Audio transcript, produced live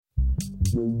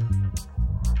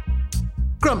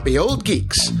Grumpy Old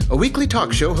Geeks, a weekly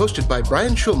talk show hosted by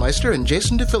Brian Schulmeister and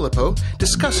Jason DeFilippo,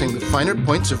 discussing the finer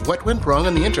points of what went wrong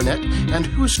on the internet and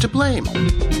who's to blame.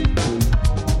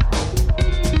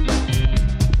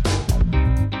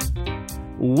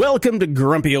 Welcome to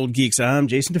Grumpy Old Geeks. I'm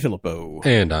Jason DeFilippo.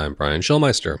 And I'm Brian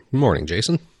Schulmeister. Morning,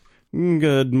 Jason.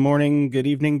 Good morning, good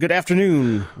evening, good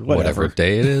afternoon, whatever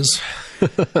day it is.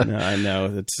 No, I know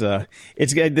it's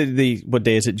the what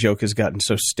day is it joke has gotten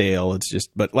so stale. It's just,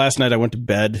 but last night I went to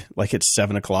bed like it's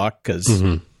 7:00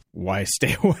 because why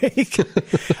stay awake?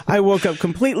 I woke up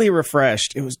completely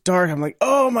refreshed. It was dark. I'm like,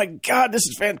 oh my God, this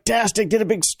is fantastic. Did a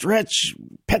big stretch,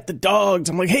 pet the dogs.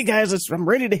 I'm like, hey guys, I'm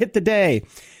ready to hit the day.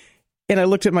 And I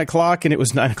looked at my clock and it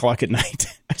was 9:00 at night.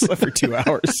 I slept for 2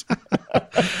 hours.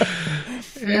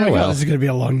 Yeah, well, this is going to be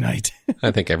a long night.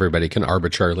 I think everybody can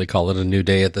arbitrarily call it a new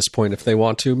day at this point if they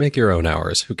want to. Make your own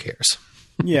hours. Who cares?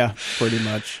 Yeah, pretty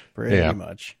much. Pretty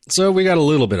much. So we got a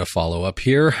little bit of follow-up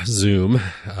here. Zoom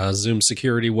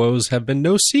security woes have been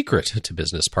no secret to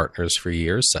business partners for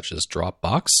years, such as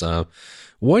Dropbox.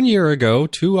 1 year ago,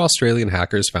 2 Australian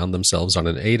hackers found themselves on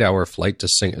an 8-hour flight to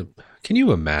Singapore. Can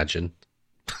you imagine?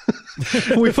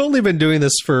 We've only been doing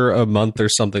this for a month or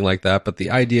something like that, but the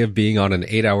idea of being on an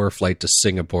 8-hour flight to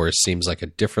Singapore seems like a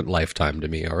different lifetime to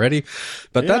me already.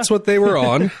 But that's what they were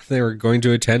on. They were going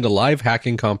to attend a live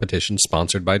hacking competition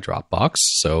sponsored by Dropbox.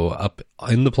 So up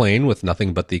in the plane with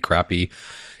nothing but the crappy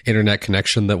internet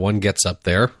connection that one gets up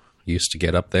there. Used to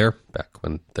get up there back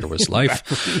when there was life.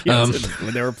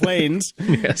 When there were planes.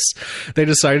 Yes. They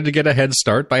decided to get a head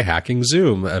start by hacking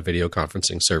Zoom, a video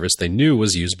conferencing service they knew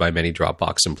was used by many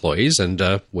Dropbox employees. And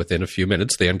within a few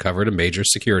minutes, they uncovered a major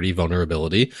security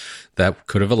vulnerability that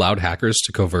could have allowed hackers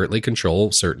to covertly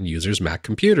control certain users' Mac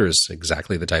computers.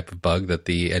 Exactly the type of bug that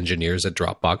the engineers at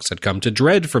Dropbox had come to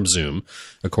dread from Zoom,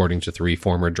 according to 3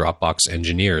 former Dropbox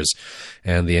engineers.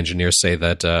 And the engineers say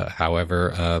that,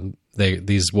 however,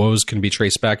 these woes can be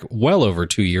traced back well over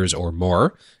 2 years or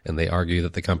more, and they argue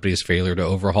that the company's failure to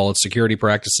overhaul its security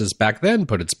practices back then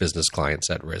put its business clients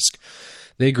at risk.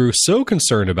 They grew so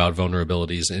concerned about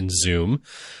vulnerabilities in Zoom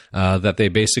that they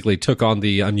basically took on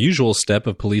the unusual step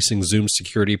of policing Zoom's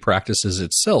security practices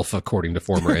itself, according to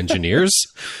former engineers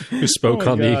who spoke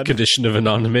on the condition of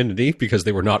anonymity because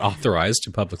they were not authorized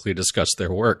to publicly discuss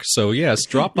their work. So yes,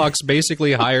 Dropbox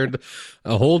basically hired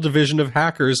a whole division of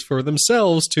hackers for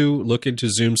themselves to look into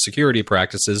Zoom's security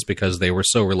practices because they were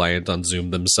so reliant on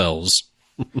Zoom themselves.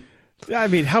 I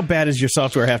mean, how bad does your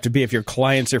software have to be if your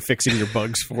clients are fixing your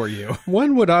bugs for you?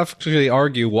 One would actually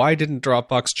argue, why didn't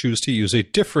Dropbox choose to use a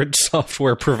different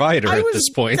software provider at this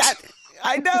point?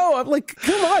 I know. I'm like,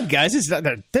 come on, guys. It's not,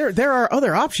 there are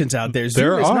other options out there.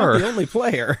 Zoom is not the only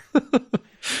player.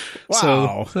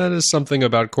 Wow. So that is something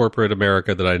about corporate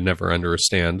America that I never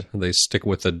understand. They stick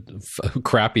with a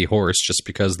crappy horse just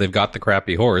because they've got the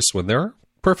crappy horse when there are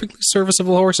perfectly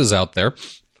serviceable horses out there.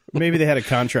 Maybe they had a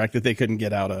contract that they couldn't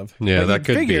get out of. Yeah, that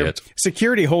could be it.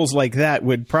 Security holes like that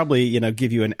would probably,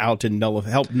 give you an out and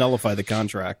help nullify the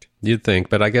contract. You'd think,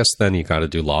 but I guess then you got to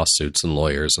do lawsuits and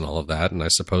lawyers and all of that. And I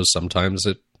suppose sometimes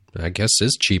it,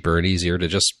 is cheaper and easier to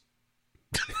just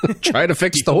try to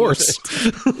fix the horse.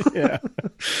 Yeah.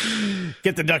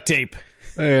 Get the duct tape.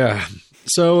 Yeah.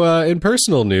 So in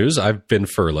personal news, I've been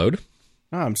furloughed.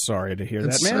 Oh, I'm sorry to hear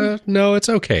that, man. No, it's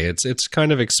okay. It's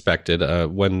kind of expected.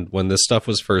 When this stuff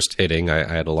was first hitting, I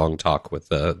had a long talk with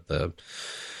the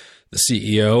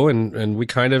CEO, and we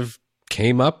kind of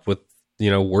came up with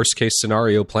worst case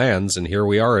scenario plans, and here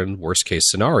we are in worst case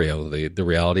scenario. The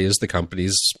reality is the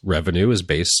company's revenue is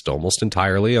based almost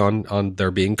entirely on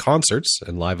there being concerts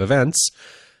and live events.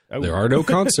 Oh. There are no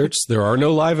concerts. There are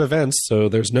no live events. So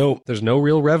there's no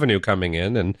real revenue coming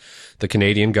in. And the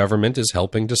Canadian government is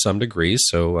helping to some degree.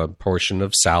 So a portion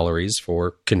of salaries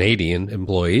for Canadian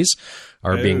employees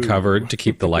are being covered to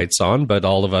keep the lights on. But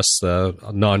all of us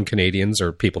non-Canadians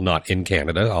or people not in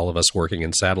Canada, all of us working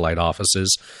in satellite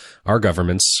offices, our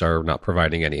governments are not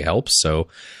providing any help. So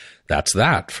that's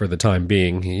that for the time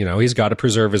being. He's got to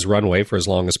preserve his runway for as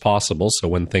long as possible. So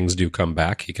when things do come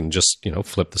back, he can just,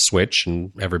 flip the switch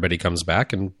and everybody comes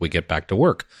back and we get back to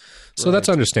work. So That's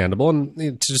understandable.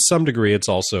 And to some degree, it's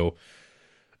also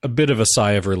a bit of a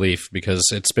sigh of relief because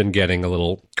it's been getting a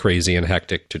little crazy and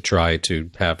hectic to try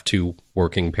to have 2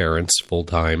 working parents full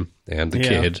time and the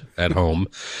kid at home.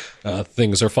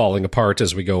 Things are falling apart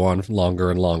as we go on longer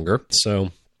and longer.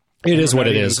 So It is what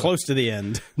it Not even is. Close to the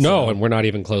end. No, and we're not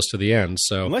even close to the end.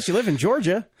 So, Unless you live in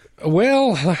Georgia.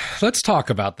 well, let's talk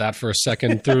about that for a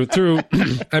second. Through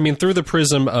I mean, through the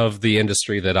prism of the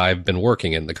industry that I've been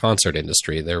working in, the concert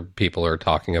industry, there people are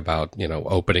talking about,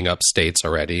 opening up states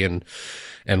already and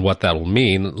what that will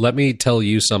mean. Let me tell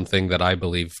you something that I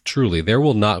believe truly. There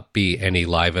will not be any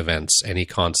live events, any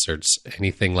concerts,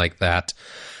 anything like that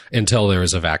until there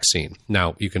is a vaccine.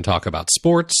 Now, you can talk about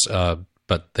sports,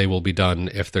 but they will be done,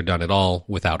 if they're done at all,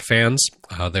 without fans.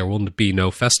 There will be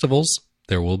no festivals.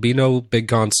 There will be no big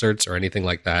concerts or anything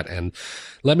like that. And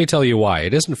let me tell you why.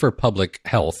 It isn't for public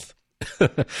health.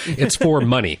 It's for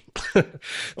money.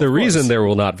 The reason there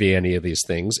will not be any of these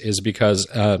things is because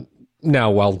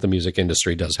now, while the music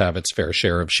industry does have its fair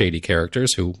share of shady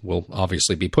characters who will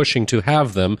obviously be pushing to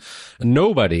have them,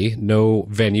 nobody, no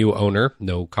venue owner,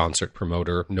 no concert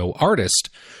promoter, no artist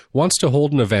wants to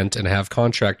hold an event and have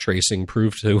contract tracing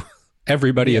prove to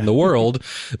everybody in the world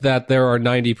that there are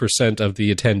 90% of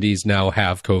the attendees now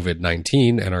have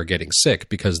COVID-19 and are getting sick,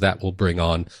 because that will bring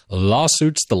on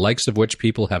lawsuits, the likes of which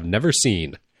people have never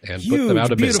seen. And Huge, put them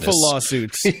out of beautiful business.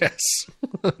 lawsuits. Yes.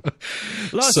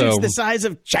 Lawsuits the size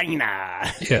of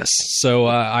China. Yes. So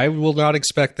I will not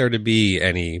expect there to be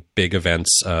any big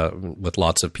events with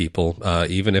lots of people,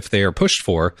 even if they are pushed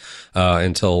for,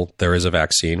 until there is a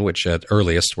vaccine, which at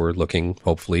earliest we're looking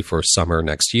hopefully for summer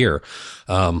next year.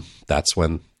 That's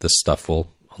when this stuff will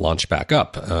launch back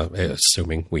up,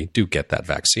 assuming we do get that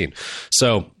vaccine.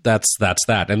 So that's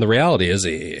that. And the reality is,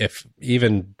 if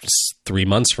even 3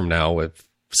 months from now, if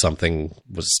something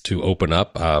was to open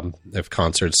up, if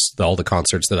concerts, all the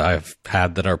concerts that I've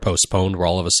had that are postponed were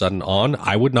all of a sudden on,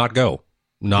 I would not go.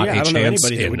 Not a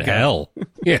chance in hell.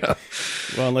 Yeah.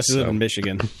 Well, unless you live in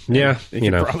Michigan. Yeah.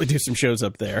 You could probably do some shows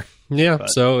up there. Yeah.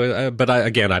 But I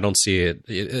don't see it.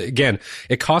 Again,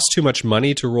 it costs too much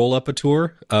money to roll up a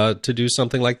tour to do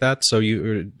something like that. So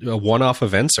one-off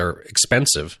events are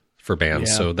expensive for bands.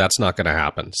 Yeah. So that's not going to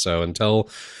happen. So until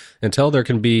there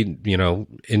can be,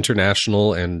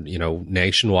 international and,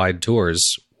 nationwide tours,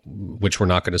 which we're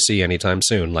not going to see anytime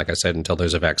soon. Like I said, until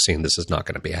there's a vaccine, this is not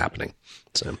going to be happening.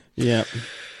 So, yeah.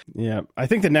 I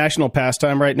think the national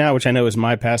pastime right now, which I know is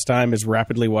my pastime, is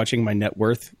rapidly watching my net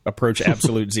worth approach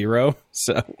absolute zero.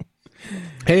 So,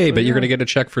 hey, but you're going to get a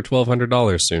check for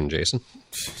 $1,200 soon, Jason.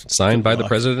 Signed by the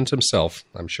president himself.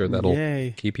 I'm sure that'll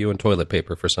keep you in toilet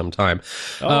paper for some time.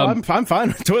 Oh, I'm fine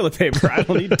with toilet paper. I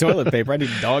don't need toilet paper. I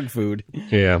need dog food.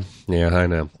 Yeah, I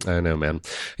know, man.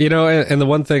 And the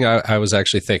one thing I was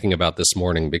actually thinking about this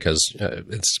morning, because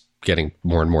it's getting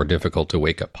more and more difficult to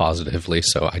wake up positively,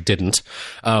 so I didn't.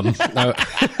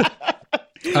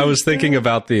 I was thinking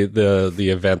about the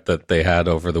event that they had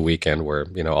over the weekend, where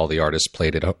all the artists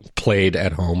played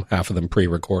at home, half of them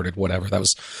pre-recorded, whatever. That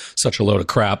was such a load of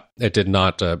crap. It did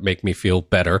not make me feel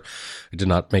better. It did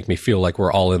not make me feel like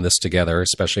we're all in this together,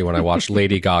 especially when I watched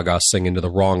Lady Gaga sing into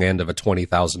the wrong end of a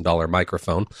 $20,000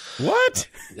 microphone. What?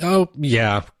 Oh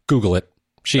yeah, Google it.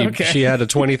 She had a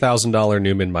 $20,000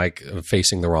 Newman mic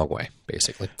facing the wrong way,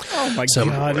 basically. Oh my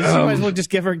God! You might as well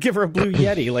just give her a Blue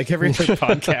Yeti like every other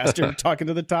podcaster talking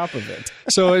to the top of it.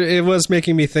 So it was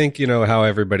making me think, how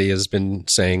everybody has been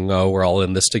saying, "Oh, we're all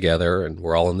in this together, and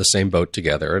we're all in the same boat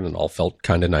together," and it all felt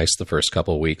kind of nice the first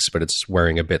couple of weeks, but it's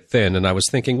wearing a bit thin. And I was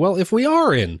thinking, well, if we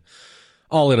are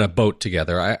all in a boat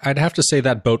together, I'd have to say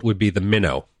that boat would be the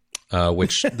Minnow,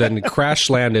 which then crash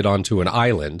landed onto an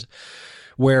island,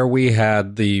 where we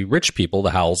had the rich people,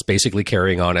 the Howells, basically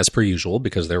carrying on as per usual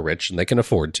because they're rich and they can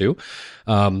afford to.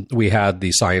 We had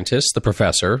the scientist, the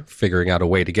professor, figuring out a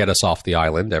way to get us off the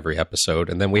island every episode.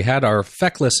 And then we had our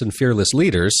feckless and fearless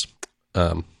leaders,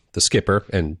 the skipper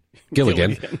and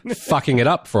Gilligan, fucking it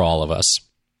up for all of us.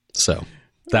 So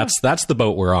that's the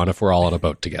boat we're on if we're all on a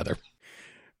boat together.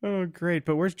 Oh, great.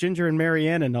 But where's Ginger and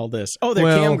Marianne and all this? Oh, they're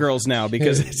cam girls now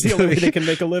because it's the only way they can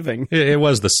make a living. It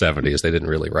was the 70s. They didn't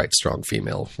really write strong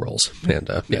female roles. And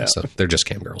so they're just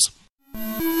cam girls.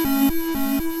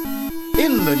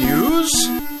 In the news...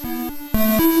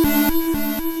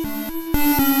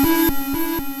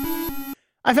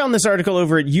 I found this article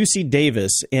over at UC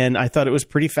Davis, and I thought it was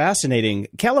pretty fascinating.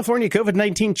 California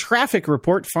COVID-19 traffic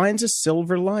report finds a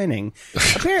silver lining.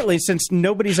 Apparently, since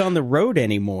nobody's on the road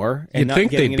anymore... and You'd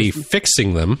think they'd be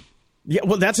fixing them. Yeah,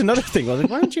 well, that's another thing. Well,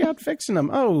 why aren't you out fixing them?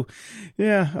 Oh,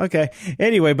 yeah, okay.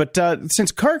 Anyway, but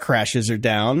since car crashes are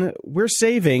down, we're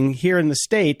saving here in the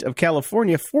state of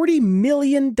California $40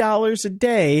 million a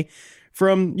day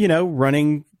from,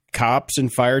 running cops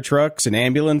and fire trucks and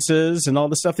ambulances and all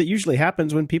the stuff that usually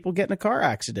happens when people get in a car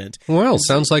accident. Well,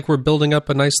 sounds like we're building up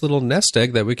a nice little nest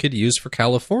egg that we could use for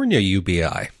California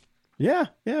UBI. Yeah.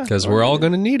 Because we're all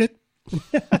going to need it.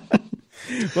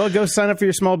 Well, go sign up for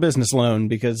your small business loan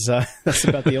because that's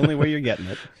about the only way you're getting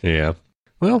it. Yeah.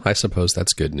 Well, I suppose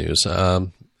that's good news.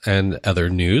 And other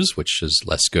news, which is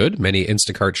less good, many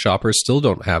Instacart shoppers still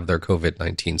don't have their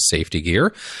COVID-19 safety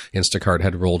gear. Instacart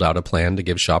had rolled out a plan to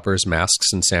give shoppers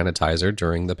masks and sanitizer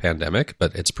during the pandemic,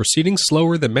 but it's proceeding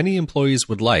slower than many employees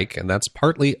would like, and that's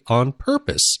partly on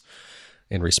purpose.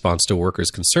 In response to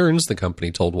workers' concerns, the company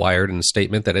told Wired in a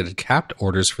statement that it had capped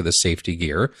orders for the safety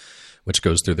gear, which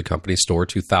goes through the company store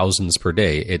to thousands per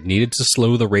day. It needed to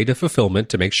slow the rate of fulfillment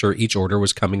to make sure each order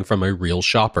was coming from a real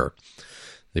shopper.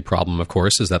 The problem, of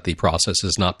course, is that the process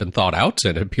has not been thought out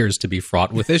and appears to be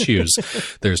fraught with issues.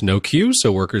 There's no queue,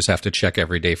 so workers have to check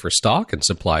every day for stock, and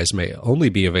supplies may only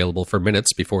be available for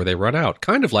minutes before they run out.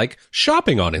 Kind of like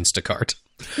shopping on Instacart.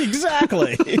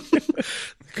 Exactly. The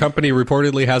company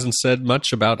reportedly hasn't said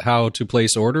much about how to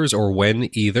place orders or when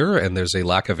either, and there's a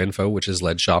lack of info, which has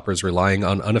led shoppers relying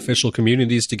on unofficial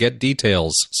communities to get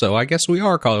details. So I guess we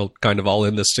are kind of all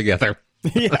in this together.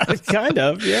 Yeah, kind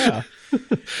of, yeah.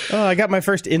 I got my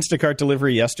first Instacart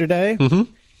delivery yesterday,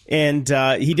 and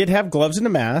he did have gloves and a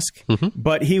mask,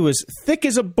 but he was thick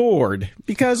as a board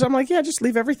because I'm like, yeah, just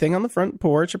leave everything on the front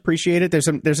porch. Appreciate it. There's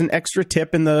an extra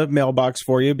tip in the mailbox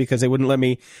for you because they wouldn't let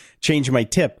me change my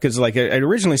tip because like it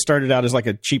originally started out as like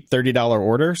a cheap $30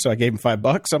 order, so I gave him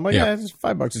 $5. I'm like, yeah,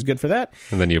 $5 is good for that.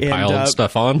 And then you piled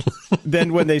stuff on.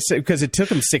 Then when they said, because it took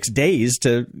them 6 days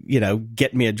to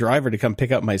get me a driver to come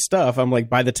pick up my stuff, I'm like,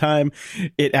 by the time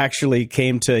it actually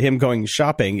came to him going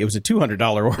shopping, it was a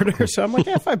 $200 order. So I'm like,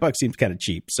 yeah, $5 seems kind of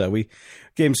cheap. So we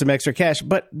gave him some extra cash.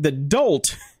 But the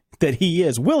dolt that he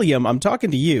is, William, I'm talking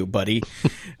to you, buddy.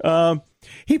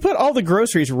 He put all the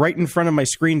groceries right in front of my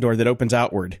screen door that opens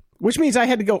outward, which means I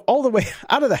had to go all the way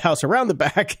out of the house around the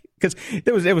back because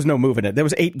there was no moving it. There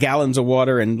was 8 gallons of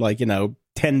water and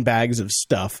 10 bags of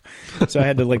stuff. So I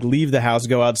had to leave the house,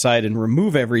 go outside and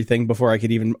remove everything before I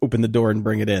could even open the door and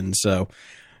bring it in. So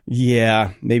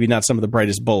yeah, maybe not some of the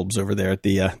brightest bulbs over there at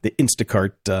the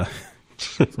Instacart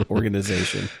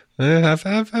organization. I've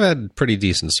had pretty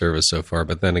decent service so far,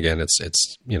 but then again, it's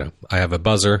I have a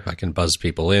buzzer. I can buzz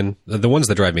people in. The ones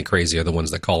that drive me crazy are the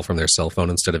ones that call from their cell phone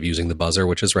instead of using the buzzer,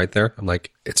 which is right there. I'm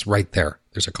like, it's right there.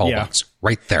 There's a call box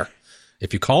right there.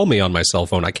 If you call me on my cell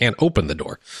phone, I can't open the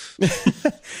door.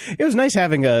 It was nice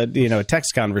having a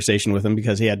text conversation with him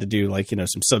because he had to do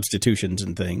some substitutions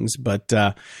and things. But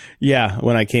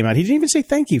when I came out, he didn't even say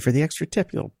thank you for the extra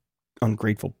tip. You little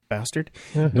ungrateful bastard.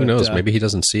 Yeah, who knows? Maybe he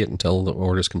doesn't see it until the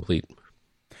order's complete.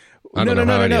 I don't know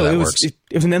how any of that works. It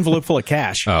was an envelope full of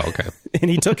cash. Oh, okay.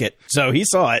 And he took it. So he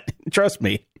saw it. Trust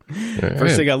me.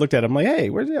 First thing I looked at, I'm like, hey,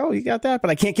 you got that? But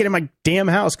I can't get in my damn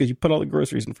house because you put all the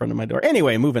groceries in front of my door.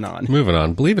 Anyway, moving on.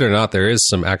 Believe it or not, there is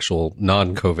some actual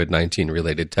non-COVID-19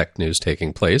 related tech news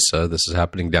taking place. This is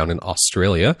happening down in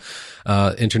Australia.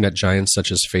 Internet giants such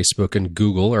as Facebook and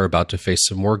Google are about to face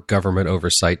some more government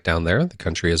oversight down there. The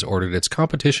country has ordered its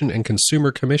Competition and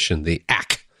Consumer Commission, the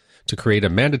ACC, to create a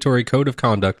mandatory code of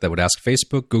conduct that would ask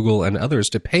Facebook, Google, and others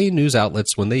to pay news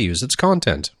outlets when they use its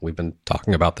content. We've been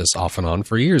talking about this off and on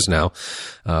for years now,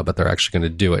 but they're actually going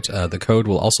to do it. The code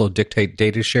will also dictate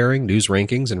data sharing, news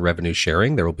rankings, and revenue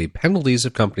sharing. There will be penalties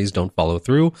if companies don't follow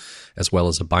through, as well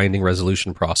as a binding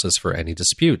resolution process for any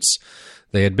disputes.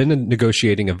 They had been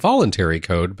negotiating a voluntary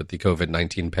code, but the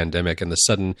COVID-19 pandemic and the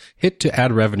sudden hit to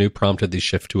ad revenue prompted the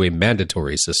shift to a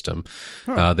mandatory system.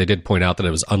 They did point out that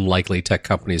it was unlikely tech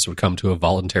companies would come to a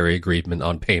voluntary agreement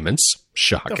on payments.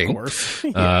 Shocking. Of course.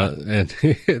 And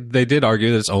they did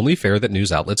argue that it's only fair that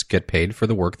news outlets get paid for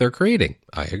the work they're creating.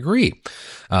 I agree.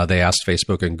 They asked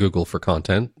Facebook and Google for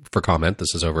comment.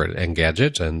 This is over at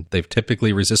Engadget, and they've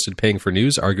typically resisted paying for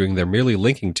news, arguing they're merely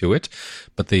linking to it,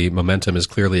 but the momentum is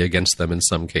clearly against them in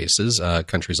some cases.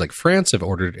 Countries like France have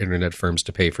ordered internet firms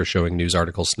to pay for showing news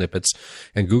article snippets,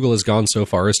 and Google has gone so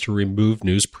far as to remove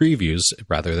news previews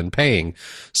rather than paying.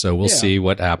 So we'll see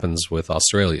what happens with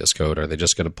Australia's code. Are they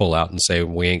just going to pull out and say,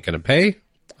 we ain't going to pay?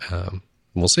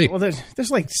 We'll see. Well, there's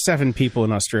 7 people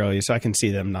in Australia, so I can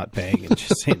see them not paying and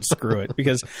just saying screw it.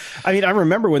 Because, I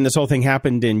remember when this whole thing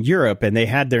happened in Europe and they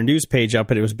had their news page up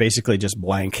and it was basically just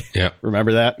blank. Yeah.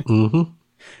 Remember that? Mm-hmm.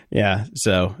 Yeah.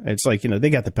 So it's like, they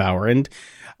got the power. And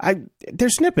they're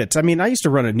snippets. I used to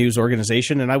run a news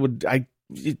organization and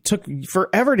it took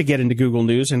forever to get into Google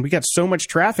News and we got so much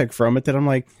traffic from it that I'm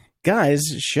like, guys,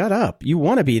 shut up. You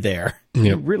want to be there.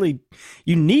 Yep.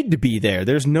 You need to be there.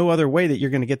 There's no other way that you're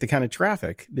going to get the kind of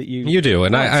traffic that you do.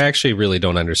 And I actually really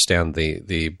don't understand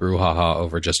the brouhaha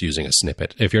over just using a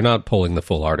snippet. If you're not pulling the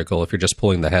full article, if you're just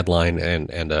pulling the headline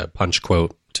and a punch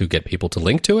quote to get people to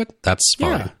link to it, that's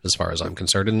fine as far as I'm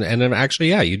concerned. And actually,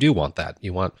 yeah, you do want that.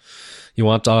 You want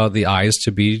the eyes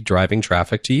to be driving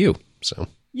traffic to you. So.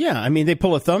 Yeah, I mean, they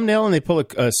pull a thumbnail and they pull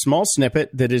a small snippet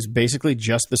that is basically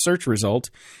just the search result.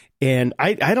 And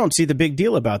I don't see the big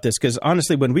deal about this because,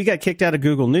 honestly, when we got kicked out of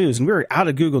Google News, and we were out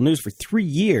of Google News for 3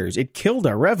 years, it killed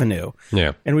our revenue.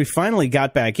 Yeah. And we finally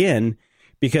got back in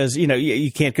because,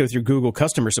 you can't go through Google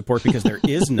customer support because there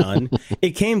is none.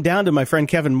 It came down to my friend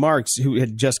Kevin Marks, who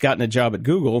had just gotten a job at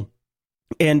Google.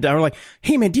 And we're like,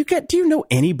 hey, man, do you know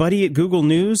anybody at Google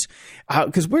News?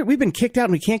 Because we've been kicked out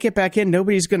and we can't get back in.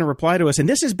 Nobody's going to reply to us. And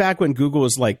this is back when Google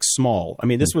was like small. I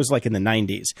mean, this was like in the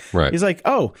 90s. Right. He's like,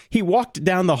 he walked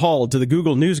down the hall to the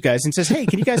Google News guys and says, hey,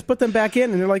 can you guys put them back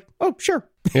in? And they're like, oh, sure.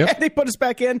 Yep. They put us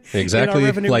back in.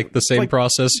 Exactly like the same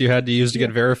process you had to use to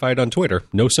get verified on Twitter.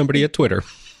 Know somebody at Twitter.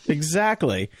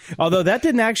 Exactly. Although that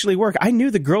didn't actually work. I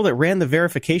knew the girl that ran the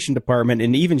verification department,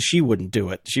 and even she wouldn't do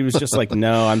it. She was just like,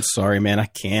 no, I'm sorry, man, I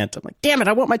can't. I'm like, damn it,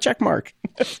 I want my check mark.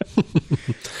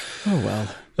 Oh,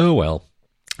 well.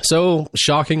 So,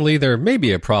 shockingly, there may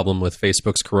be a problem with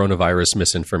Facebook's coronavirus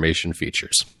misinformation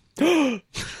features.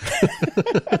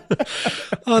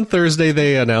 On Thursday,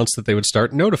 they announced that they would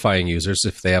start notifying users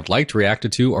if they have liked,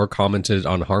 reacted to, or commented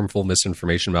on harmful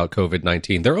misinformation about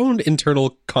COVID-19, their own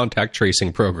internal contact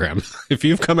tracing program. If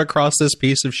you've come across this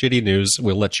piece of shitty news,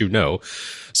 we'll let you know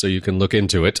so you can look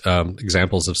into it.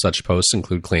 Examples of such posts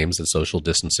include claims that social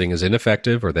distancing is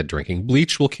ineffective or that drinking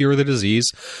bleach will cure the disease.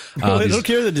 It'll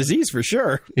cure the disease for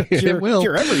sure. It will.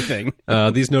 Cure everything.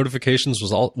 These notifications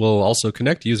will also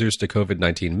connect users to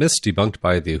COVID-19 myths debunked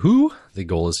by the WHO. The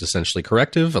goal is essentially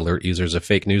corrective, alert users of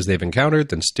fake news they've encountered,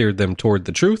 then steer them toward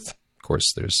the truth. Of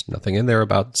course, there's nothing in there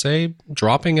about, say,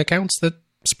 dropping accounts that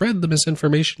spread the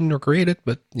misinformation or create it,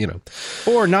 but,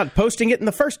 Or not posting it in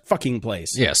the first fucking place.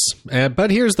 Yes, but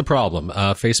here's the problem.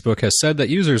 Facebook has said that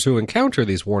users who encounter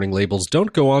these warning labels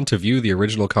don't go on to view the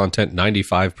original content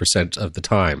 95% of the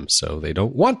time, so they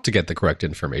don't want to get the correct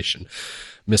information.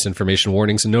 Misinformation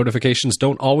warnings and notifications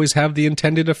don't always have the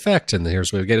intended effect, and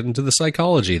here's where we get into the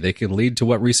psychology. They can lead to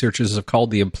what researchers have called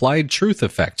the implied truth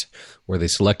effect, where the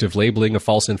selective labeling of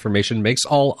false information makes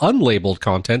all unlabeled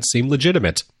content seem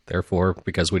legitimate. Therefore,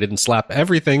 because we didn't slap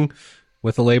everything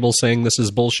with a label saying this is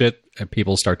bullshit,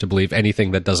 people start to believe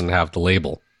anything that doesn't have the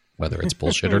label, whether it's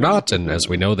bullshit or not, and as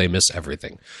we know, they miss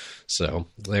everything. So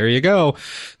there you go.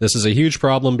 This is a huge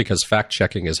problem because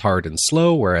fact-checking is hard and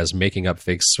slow, whereas making up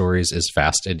fake stories is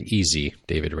fast and easy.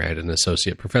 David Rand, an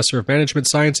associate professor of management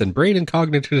science and brain and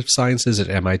cognitive sciences at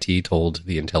MIT, told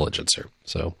The Intelligencer.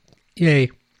 So,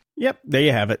 yay. Yep, there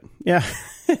you have it. Yeah,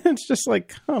 it's just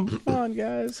like, come on,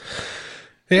 guys.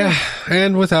 Yeah,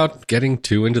 and without getting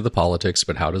too into the politics,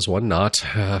 but how does one not?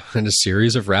 In a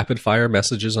series of rapid-fire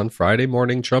messages on Friday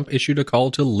morning, Trump issued a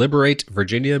call to liberate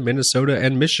Virginia, Minnesota,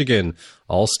 and Michigan,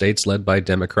 all states led by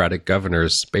Democratic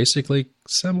governors. Basically,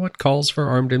 somewhat calls for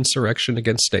armed insurrection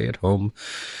against stay-at-home,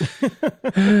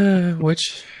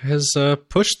 which has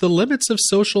pushed the limits of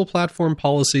social platform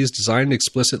policies designed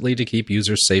explicitly to keep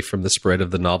users safe from the spread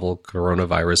of the novel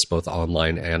coronavirus, both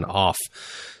online and off.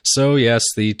 So, yes,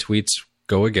 the tweets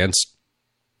go against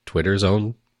Twitter's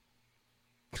own.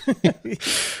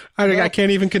 I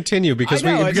can't even continue because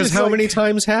how many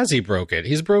times has he broke it?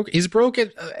 He's broke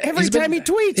it every time he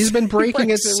tweets. He's been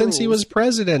breaking it since he was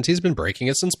president. He's been breaking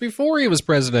it since before he was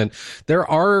president. There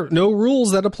are no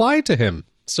rules that apply to him.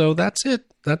 So that's it.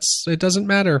 It doesn't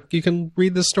matter. You can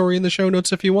read the story in the show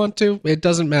notes if you want to. It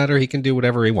doesn't matter. He can do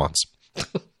whatever he wants.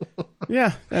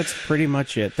 Yeah, that's pretty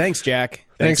much it. Thanks, Jack.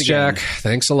 Thanks, Jack.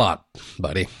 Thanks a lot,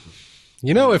 buddy.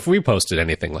 If we posted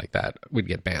anything like that, we'd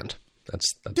get banned.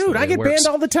 That's Dude, I get banned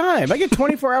all the time. I get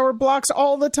 24-hour blocks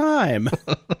all the time.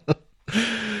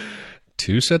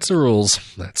 2 sets of rules.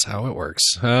 That's how it works.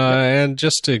 And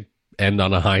just to end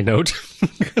on a high note,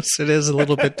 because it is a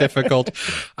little bit difficult,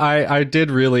 I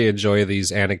did really enjoy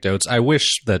these anecdotes. I wish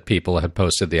that people had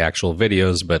posted the actual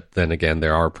videos, but then again,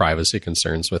 there are privacy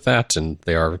concerns with that, and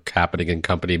they are happening in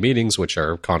company meetings, which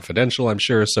are confidential, I'm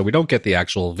sure, so we don't get the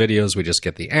actual videos, we just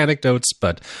get the anecdotes.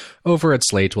 But over at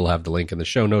Slate, we'll have the link in the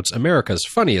show notes, America's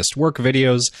Funniest Work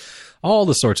Videos. all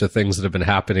the sorts of things that have been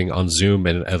happening on Zoom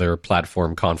and other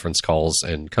platform conference calls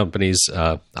and companies.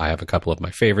 I have a couple of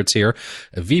my favorites here.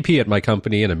 A VP at my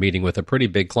company in a meeting with a pretty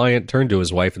big client turned to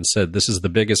his wife and said, "This is the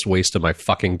biggest waste of my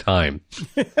fucking time."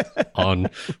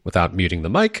 Without muting the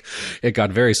mic. It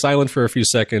got very silent for a few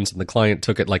seconds, and the client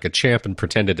took it like a champ and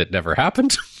pretended it never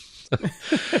happened.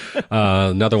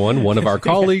 Another one of our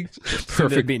colleagues,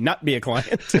 not be a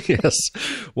client. Yes,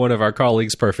 one of our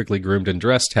colleagues, perfectly groomed and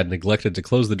dressed, had neglected to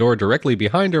close the door directly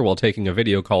behind her while taking a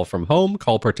video call from home.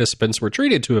 Call participants were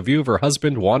treated to a view of her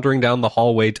husband wandering down the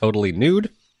hallway totally nude.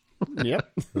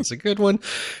 Yep. That's a good one.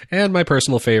 And my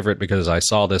personal favorite, because I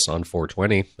saw this on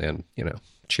 420, and,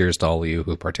 cheers to all of you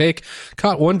who partake,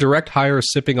 caught one direct hire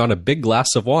sipping on a big glass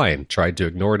of wine. Tried to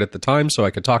ignore it at the time so I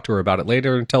could talk to her about it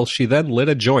later until she then lit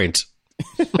a joint.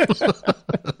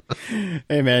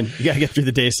 Hey, man, you got to get through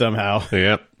the day somehow.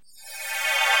 Yep.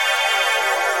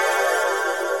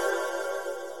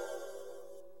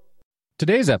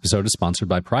 Today's episode is sponsored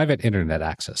by Private Internet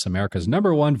Access, America's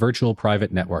 #1 virtual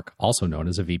private network, also known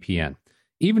as a VPN.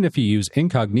 Even if you use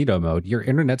incognito mode, your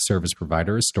internet service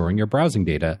provider is storing your browsing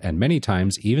data and many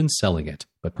times even selling it.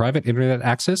 But Private Internet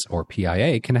Access, or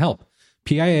PIA, can help.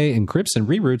 PIA encrypts and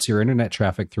reroutes your internet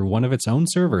traffic through one of its own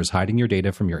servers, hiding your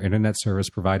data from your internet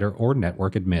service provider or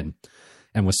network admin.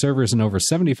 And with servers in over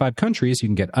 75 countries, you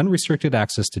can get unrestricted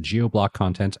access to geo-block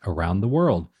content around the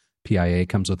world. PIA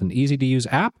comes with an easy-to-use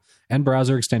app and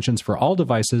browser extensions for all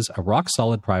devices, a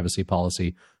rock-solid privacy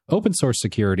policy, open source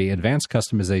security, advanced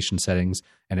customization settings,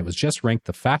 and it was just ranked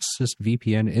the fastest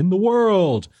VPN in the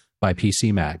world by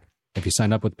PC Mag. If you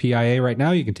sign up with PIA right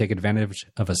now, you can take advantage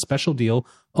of a special deal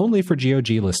only for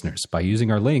GOG listeners. By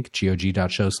using our link,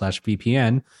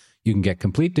 gog.show/VPN, you can get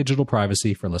complete digital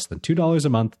privacy for less than $2 a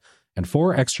month and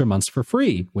 4 extra months for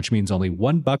free, which means only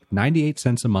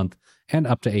 $1.98 a month and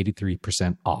up to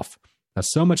 83% off.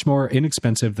 That's so much more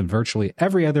inexpensive than virtually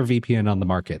every other VPN on the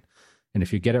market. And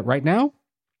if you get it right now,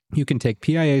 you can take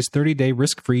PIA's 30-day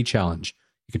risk-free challenge.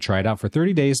 You can try it out for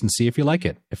 30 days and see if you like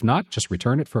it. If not, just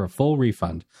return it for a full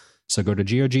refund. So go to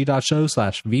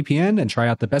gog.show/VPN and try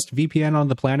out the best VPN on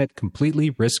the planet completely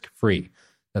risk-free.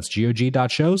 That's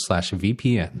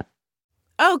gog.show/VPN.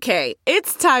 Okay,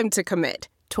 it's time to commit.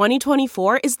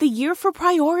 2024 is the year for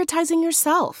prioritizing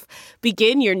yourself.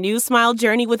 Begin your new smile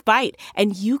journey with Byte,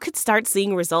 and you could start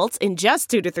seeing results in just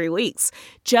 2 to 3 weeks.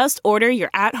 Just order your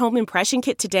at-home impression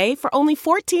kit today for only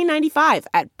 $14.95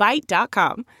 at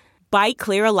Byte.com. Byte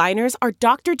Clear aligners are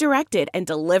doctor-directed and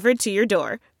delivered to your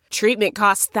door. Treatment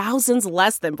costs thousands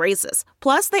less than braces.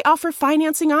 Plus, they offer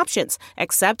financing options,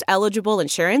 accept eligible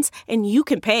insurance, and you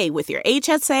can pay with your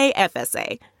HSA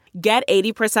FSA. Get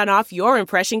 80% off your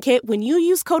impression kit when you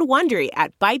use code WONDERY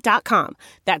at Byte.com.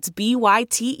 That's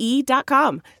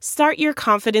BYTE.com. Start your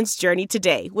confidence journey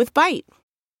today with Byte.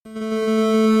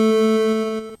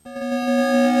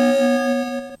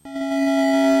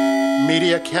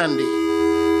 Media Candy.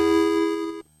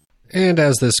 And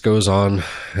as this goes on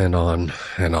and on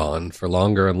and on for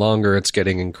longer and longer, it's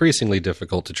getting increasingly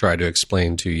difficult to try to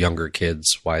explain to younger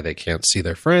kids why they can't see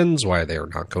their friends, why they are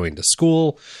not going to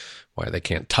school, why they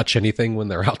can't touch anything when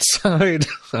they're outside.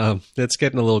 It's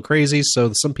getting a little crazy,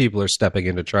 so some people are stepping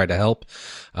in to try to help.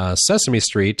 Sesame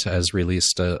Street has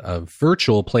released a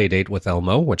virtual play date with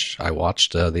Elmo, which I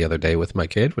watched the other day with my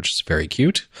kid, which is very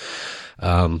cute.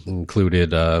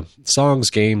 Included songs,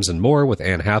 games, and more with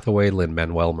Anne Hathaway,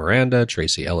 Lin-Manuel Miranda,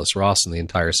 Tracy Ellis Ross, and the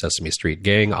entire Sesame Street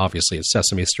gang. Obviously, it's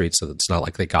Sesame Street, so it's not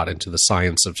like they got into the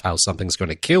science of how something's going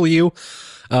to kill you.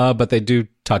 But they do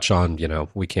touch on,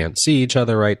 we can't see each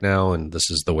other right now, and this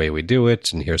is the way we do it,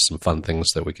 and here's some fun things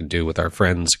that we can do with our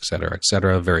friends, etc.,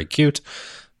 etc. Very cute.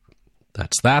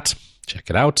 That's that.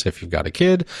 Check it out if you've got a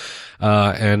kid.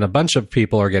 And a bunch of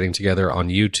people are getting together on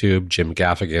YouTube. Jim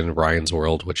Gaffigan, Ryan's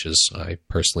World, which is I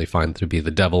personally find to be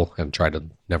the devil and try to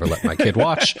never let my kid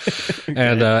watch. Okay.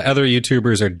 And other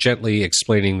YouTubers are gently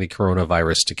explaining the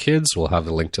coronavirus to kids. We'll have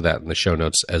the link to that in the show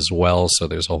notes as well. So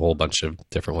there's a whole bunch of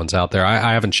different ones out there.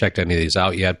 I haven't checked any of these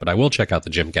out yet, but I will check out the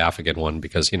Jim Gaffigan one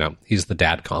because, he's the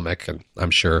dad comic, and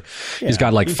I'm sure he's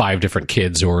got like 5 different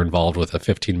kids who are involved with a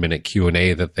 15-minute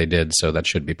Q&A that they did. So that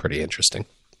should be pretty interesting.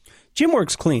 Jim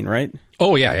works clean, right?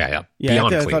 Oh, yeah.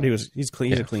 Beyond I clean. thought he's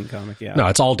clean. He's a clean comic, yeah. No,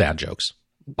 it's all dad jokes.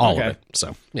 All of it.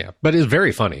 So, yeah. But it's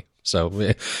very funny. So,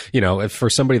 if for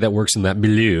somebody that works in that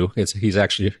milieu, he's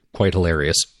actually quite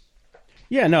hilarious.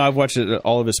 Yeah, no, I've watched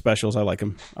all of his specials. I like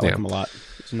him. I like him a lot.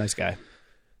 He's a nice guy.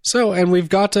 So, and we've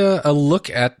got a look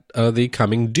at the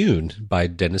coming Dune by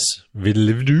Denis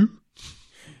Villeneuve.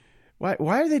 Why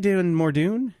are they doing more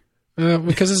Dune?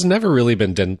 Because it's never really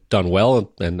been done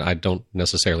well, and I don't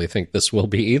necessarily think this will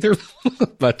be either.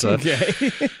 But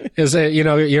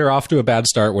you're off to a bad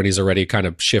start when he's already kind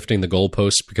of shifting the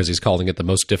goalposts because he's calling it the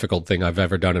most difficult thing I've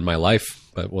ever done in my life.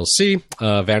 But we'll see.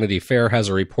 Vanity Fair has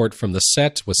a report from the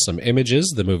set with some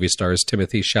images. The movie stars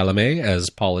Timothée Chalamet as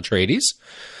Paul Atreides.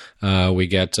 We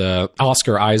get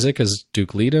Oscar Isaac as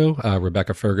Duke Leto,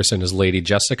 Rebecca Ferguson as Lady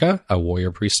Jessica, a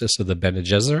warrior priestess of the Bene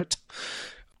Gesserit.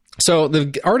 So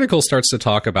the article starts to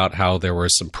talk about how there were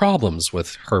some problems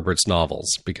with Herbert's novels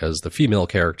because the female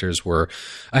characters were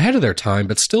ahead of their time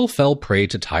but still fell prey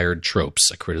to tired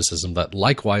tropes, a criticism that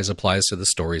likewise applies to the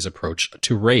story's approach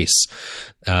to race.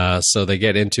 So they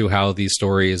get into how the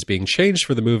story is being changed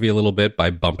for the movie a little bit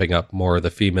by bumping up more of the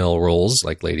female roles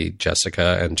like Lady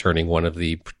Jessica and turning one of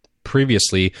the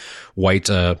previously white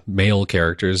male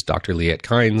characters, Dr. Liette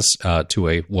Kynes, to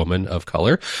a woman of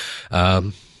color.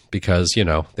 Because,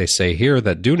 they say here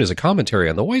that Dune is a commentary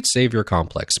on the white savior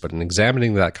complex, but in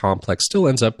examining that complex still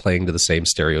ends up playing to the same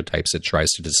stereotypes it tries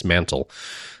to dismantle.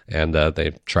 And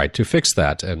they tried to fix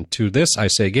that. And to this, I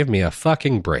say, give me a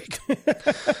fucking break.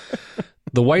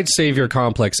 The white savior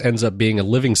complex ends up being a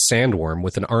living sandworm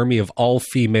with an army of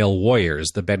all-female warriors.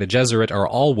 The Bene Gesserit are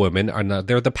all women, and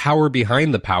they're the power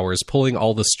behind the powers, pulling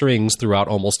all the strings throughout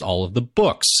almost all of the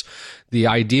books. The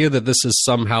idea that this is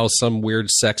somehow some weird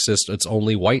sexist, it's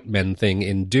only white men thing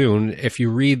in Dune, if you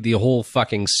read the whole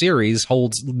fucking series,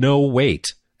 holds no weight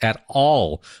at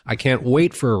all. I can't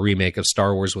wait for a remake of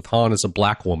Star Wars with Han as a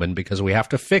black woman because we have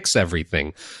to fix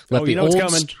everything. It's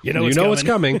coming. You know it's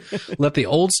coming. Let the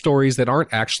old stories that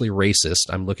aren't actually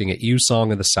racist, I'm looking at You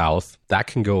Song of the South, that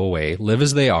can go away, live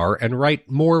as they are, and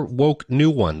write more woke new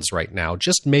ones right now.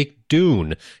 Just make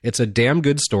Dune. It's a damn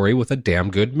good story with a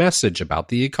damn good message about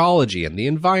the ecology and the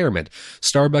environment.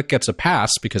 Starbuck gets a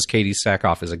pass because Katie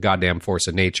Sackhoff is a goddamn force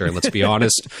of nature. And let's be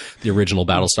honest, the original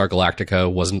Battlestar Galactica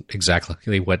wasn't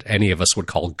exactly what any of us would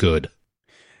call good.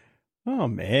 Oh,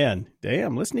 man.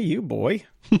 Damn, listen to you, boy.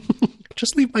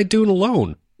 Just leave my Dune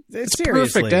alone. It's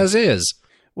Seriously. perfect as is.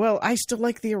 Well, I still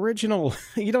like the original.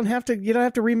 You don't have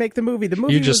to remake the movie. The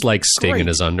movie You just like Sting in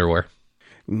his underwear.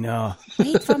 No.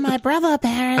 Wait for my brother,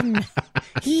 Baron.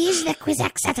 He's the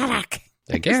Kwisatz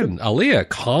Again, Aaliyah,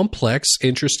 complex,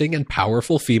 interesting, and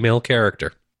powerful female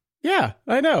character. Yeah,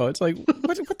 I know. It's like,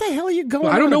 what the hell are you going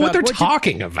on I don't know about? what they're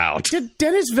talking about. Did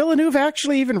Denis Villeneuve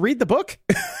actually even read the book?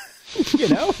 He's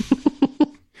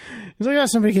like,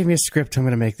 somebody gave me a script. I'm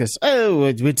going to make this. Oh,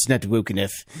 it's not woke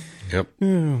enough. Yep.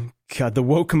 Oh, God, the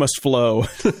woke must flow.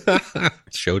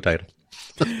 Show title.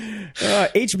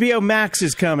 HBO Max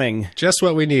is coming. Just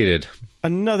what we needed.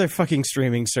 Another fucking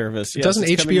streaming service. Yes, doesn't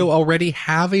HBO already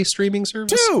have a streaming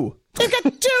service? Two. They've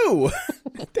got two.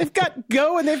 They've got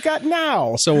Go and they've got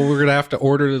Now. So we're going to have to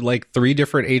order like 3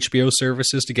 different HBO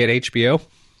services to get HBO?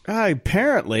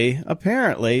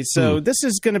 Apparently. So this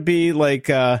is going to be like...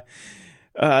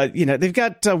 they've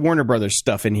got Warner Brothers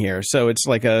stuff in here. So it's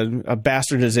like a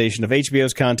bastardization of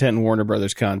HBO's content and Warner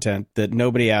Brothers content that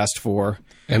nobody asked for.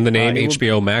 And the name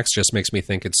HBO Max just makes me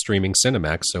think it's streaming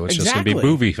Cinemax. So it's just going to be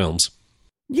movie films.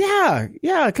 Yeah.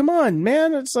 Come on,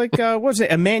 man. It's like, what was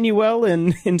it? Emmanuel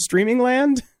in streaming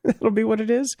land? That'll be what it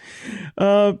is.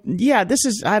 This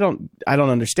is, I don't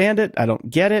understand it. I don't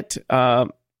get it.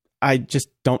 I just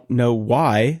don't know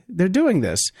why they're doing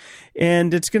this.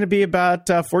 And it's going to be about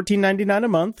 $14.99 a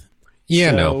month.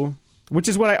 Yeah, no. Which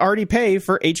is what I already pay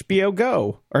for HBO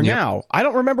Go or Now. I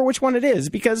don't remember which one it is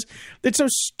because it's so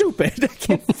stupid. I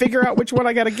can't figure out which one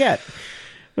I got to get.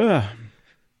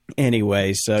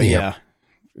 Anyway, so yeah.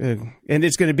 And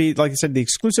it's going to be, like I said, the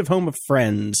exclusive home of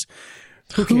Friends.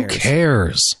 Who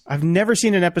cares? I've never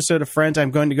seen an episode of Friends.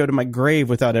 I'm going to go to my grave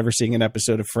without ever seeing an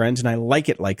episode of Friends, and I like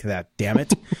it like that, damn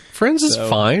it. Friends is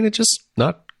fine. It's just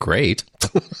not great.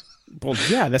 Well,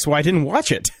 yeah, that's why I didn't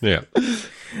watch it. Yeah.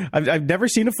 I've never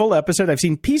seen a full episode. I've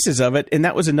seen pieces of it, and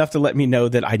that was enough to let me know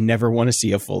that I never want to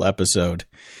see a full episode.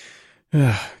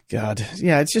 God.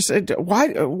 Yeah, it's just, why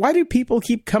do people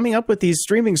keep coming up with these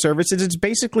streaming services? It's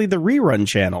basically the rerun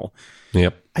channel.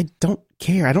 Yep. I don't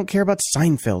care. I don't care about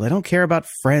Seinfeld. I don't care about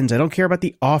Friends. I don't care about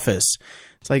The Office.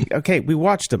 It's like, okay, we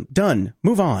watched them. Done.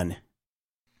 Move on.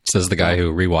 Says the guy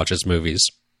who rewatches movies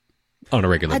on a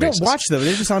regular basis. I don't watch them.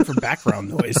 They're just on for background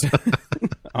noise,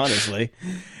 honestly.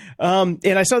 And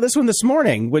I saw this one this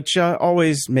morning, which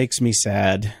always makes me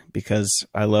sad because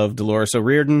I love Dolores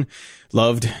O'Riordan.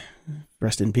 Loved.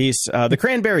 Rest in peace. The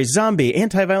Cranberries Zombie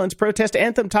Anti-Violence Protest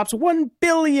Anthem tops 1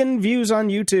 billion views on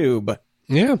YouTube.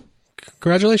 Yeah.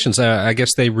 Congratulations. I guess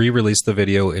they re-released the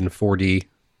video in 4D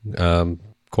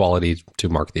quality to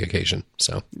mark the occasion.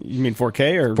 So You mean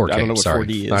 4K or 4K. I don't know what sorry,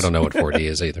 4D is. I don't know what 4D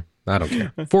is either. I don't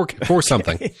care. 4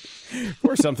 something.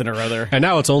 Or something or other. And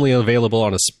now it's only available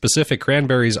on a specific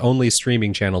Cranberries only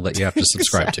streaming channel that you have to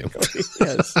subscribe to.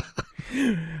 Yes.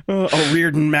 Oh,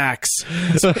 Reardon Max.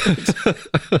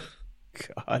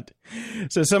 God.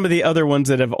 So some of the other ones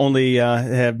that have only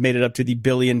have made it up to the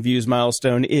billion views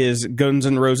milestone is Guns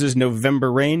N' Roses'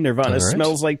 November Rain, Nirvana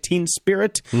Smells Like Teen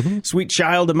Spirit, Sweet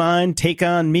Child of Mine, Take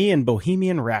On Me, and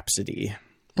Bohemian Rhapsody.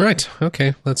 Right.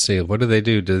 Okay. Let's see. What do they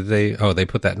do? They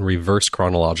put that in reverse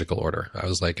chronological order. I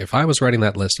was like, if I was writing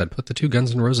that list, I'd put the two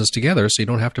Guns N' Roses together so you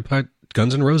don't have to put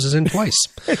Guns N' Roses in twice.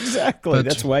 Exactly. But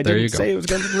that's why I there didn't you go. say it was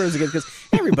Guns N' Roses again, because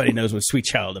everybody knows what Sweet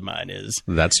Child of Mine is.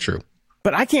 That's true.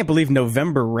 But I can't believe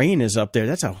November Rain is up there.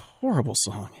 That's a horrible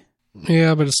song.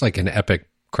 Yeah, but it's like an epic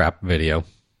crap video.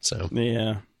 So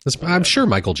Yeah. I'm sure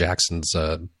Michael Jackson's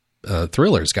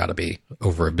Thriller's got to be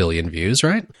over 1 billion views,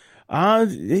 right?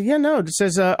 Yeah, no, it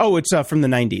says, it's from the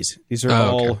 90s. These are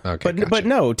all, okay, gotcha. but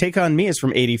no, Take On Me is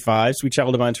from 85. Sweet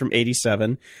Child of Mine's from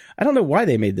 87. I don't know why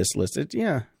they made this list.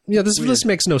 Yeah, this list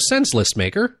makes no sense, list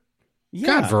maker.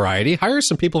 Yeah. God, Variety, hire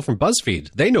some people from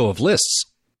BuzzFeed. They know of lists.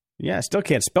 Yeah, I still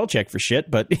can't spell check for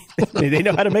shit, but they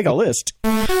know how to make a list.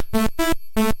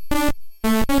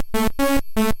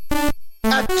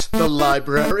 At the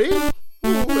library.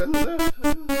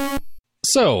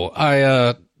 So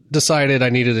I decided I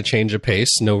needed a change of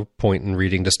pace. No point in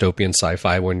reading dystopian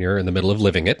sci-fi when you're in the middle of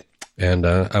living it. And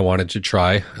I wanted to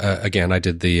try again. I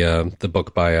did the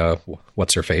book by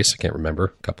what's her face? I can't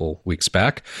remember. A couple weeks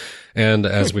back. And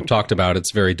as we've talked about,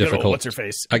 it's very difficult. What's her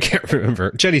face? I can't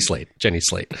remember. Jenny Slate.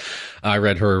 I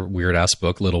read her weird ass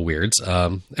book, Little Weirds,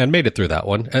 and made it through that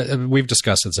one. We've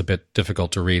discussed it's a bit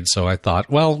difficult to read, so I thought,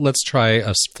 well, let's try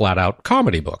a flat out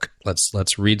comedy book.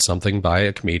 Let's read something by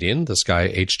a comedian. This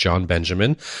guy, H. John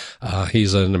Benjamin.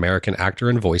 He's an American actor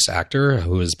and voice actor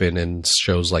who has been in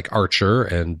shows like Archer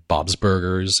and Bob's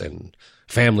Burgers and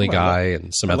Family Guy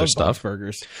and some other stuff. Bob's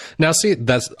Burgers. Now, see,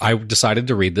 I decided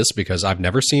to read this because I've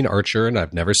never seen Archer and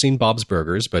I've never seen Bob's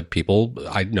Burgers, but people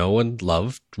I know and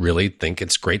love really think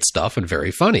it's great stuff and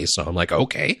very funny. So I'm like,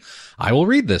 okay, I will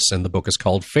read this. And the book is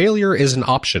called Failure is an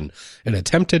Option, an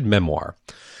Attempted Memoir.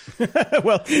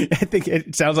 Well, I think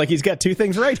it sounds like he's got two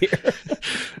things right here.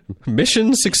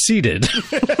 Mission succeeded.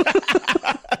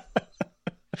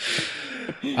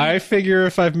 I figure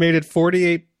if I've made it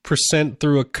 48%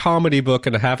 through a comedy book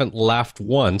and I haven't laughed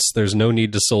once, there's no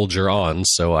need to soldier on,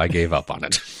 so I gave up on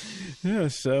it. Yeah,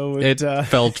 so It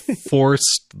felt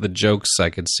forced. The jokes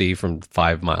I could see from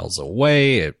 5 miles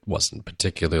away. It wasn't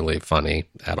particularly funny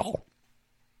at all.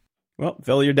 Well,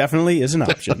 failure definitely is an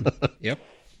option. Yep.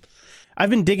 I've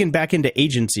been digging back into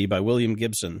Agency by William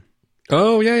Gibson.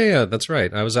 Oh, yeah, that's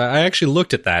right. I actually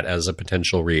looked at that as a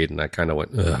potential read, and I kind of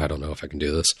went, I don't know if I can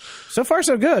do this. So far,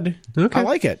 so good. Okay. I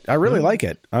like it. I really like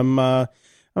it. I'm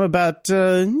about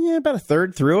a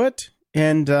third through it,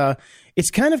 and it's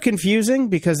kind of confusing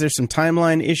because there's some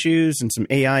timeline issues and some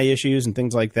AI issues and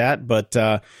things like that. But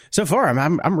so far,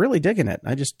 I'm really digging it.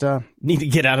 I just need to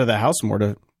get out of the house more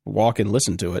to walk and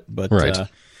listen to it. But Right.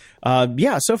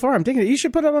 Yeah, so far I'm digging it. You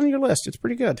should put it on your list. It's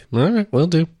pretty good. All right, will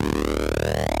do.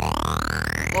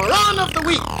 Moron of the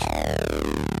week.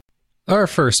 Our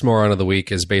first moron of the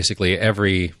week is basically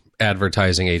every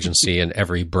advertising agency and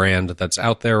every brand that's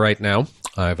out there right now.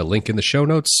 I have a link in the show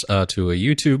notes to a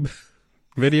YouTube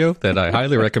video that I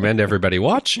highly recommend everybody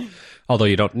watch. Although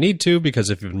you don't need to, because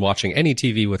if you've been watching any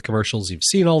TV with commercials, you've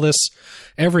seen all this.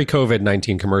 Every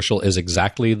COVID-19 commercial is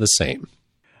exactly the same.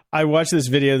 I watched this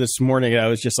video this morning and I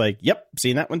was just like, yep,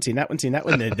 seen that one.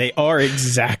 They are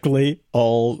exactly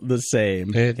all the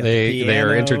same. They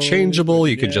are interchangeable.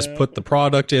 You can just put the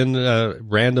product in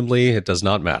randomly. It does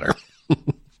not matter.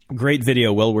 Great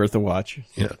video, well worth a watch.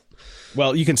 Yeah.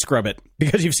 Well, you can scrub it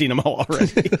because you've seen them all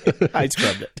already. I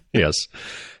scrubbed it. Yes.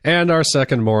 And our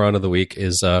second moron of the week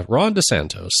is Ron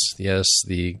DeSantis. Yes,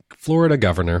 the Florida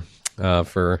governor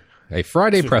for a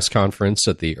Friday press conference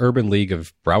at the Urban League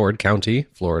of Broward County.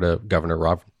 Florida Governor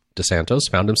Ron DeSantis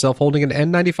found himself holding an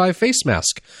N95 face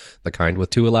mask, the kind with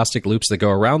 2 elastic loops that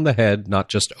go around the head, not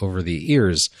just over the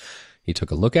ears. He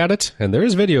took a look at it, and there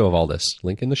is video of all this.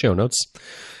 Link in the show notes.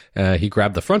 He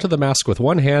grabbed the front of the mask with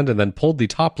one hand and then pulled the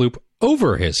top loop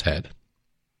over his head.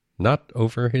 Not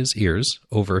over his ears,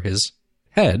 over his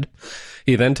head.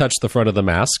 He then touched the front of the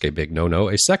mask, a big no-no,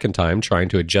 a second time, trying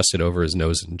to adjust it over his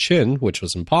nose and chin, which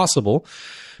was impossible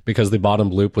because the bottom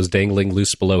loop was dangling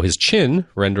loose below his chin,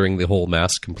 rendering the whole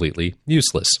mask completely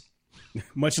useless.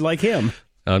 Much like him.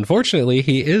 Unfortunately,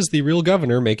 he is the real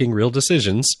governor making real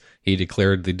decisions. He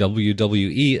declared the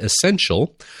WWE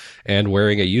essential, and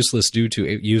wearing a useless due to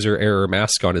user error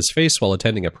mask on his face while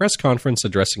attending a press conference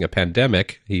addressing a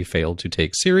pandemic he failed to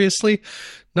take seriously.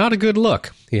 Not a good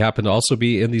look. He happened to also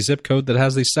be in the zip code that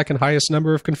has the second highest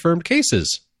number of confirmed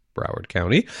cases, Broward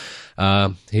County.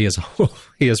 He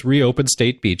has reopened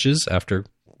state beaches after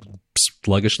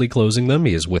sluggishly closing them.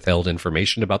 He has withheld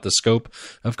information about the scope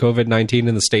of COVID-19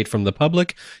 in the state from the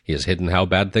public. He has hidden how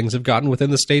bad things have gotten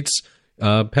within the state's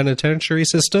penitentiary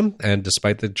system. And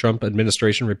despite the Trump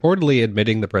administration reportedly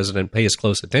admitting the president pays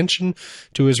close attention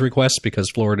to his requests because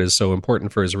Florida is so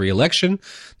important for his reelection,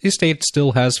 the state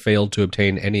still has failed to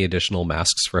obtain any additional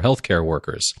masks for healthcare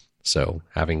workers. So,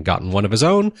 having gotten one of his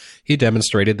own, he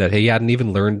demonstrated that he hadn't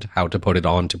even learned how to put it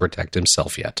on to protect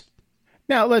himself yet.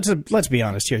 Now, let's be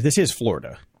honest here. This is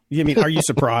Florida. I mean, are you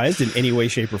surprised in any way,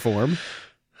 shape, or form?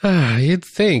 You'd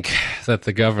think that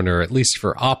the governor, at least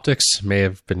for optics, may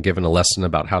have been given a lesson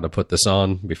about how to put this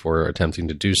on before attempting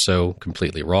to do so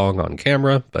completely wrong on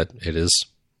camera, but it is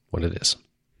what it is.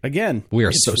 Again, we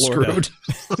are so Florida.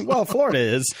 screwed. Well, Florida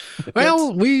is.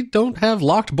 Well, we don't have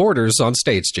locked borders on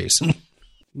states, Jason.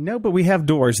 No, but we have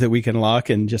doors that we can lock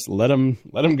and just let them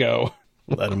go.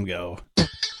 Let them go.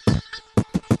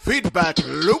 Feedback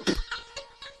loop.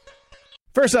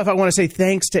 First off, I want to say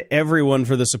thanks to everyone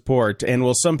for the support. And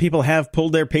while some people have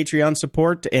pulled their Patreon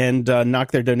support and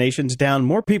knocked their donations down,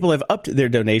 more people have upped their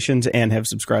donations and have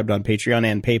subscribed on Patreon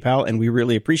and PayPal, and we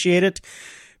really appreciate it.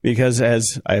 Because,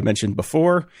 as I mentioned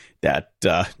before, that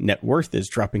net worth is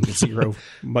dropping to zero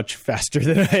much faster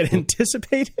than I had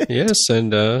anticipated. Yes,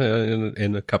 and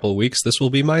in a couple of weeks, this will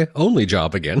be my only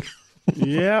job again.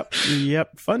 Yep.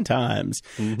 Fun times.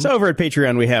 Mm-hmm. So over at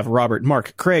Patreon, we have Robert,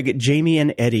 Mark, Craig, Jamie,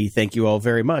 and Eddie. Thank you all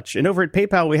very much. And over at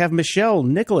PayPal, we have Michelle,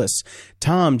 Nicholas,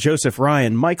 Tom, Joseph,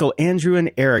 Ryan, Michael, Andrew,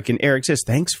 and Eric. And Eric says,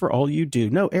 thanks for all you do.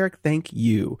 No, Eric, thank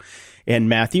you. And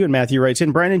Matthew writes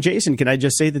in, Brian and Jason, can I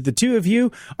just say that the two of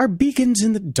you are beacons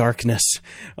in the darkness?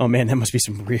 Oh, man, that must be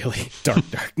some really dark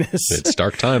darkness. It's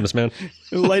dark times, man.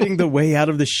 Lighting the way out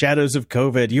of the shadows of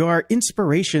COVID. You are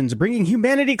inspirations, bringing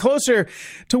humanity closer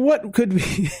to what could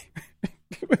be...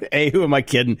 Hey, who am I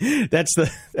kidding? That's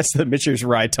the Mitchers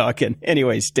Rye talking.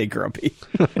 Anyway, stay grumpy.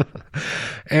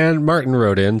 And Martin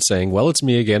wrote in saying, well, it's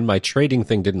me again. My trading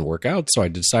thing didn't work out, so I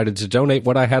decided to donate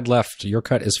what I had left. Your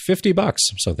cut is $50,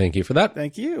 so thank you for that.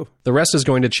 Thank you. The rest is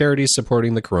going to charities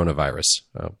supporting the coronavirus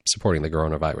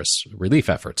relief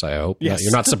efforts, I hope. Yes.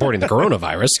 You're not supporting the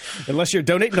coronavirus. Unless you're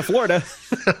donating to Florida.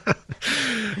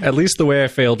 At least the way I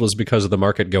failed was because of the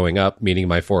market going up, meaning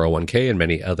my 401k and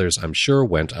many others, I'm sure,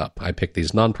 went up. I picked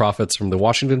these nonprofits from the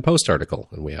Washington Post article,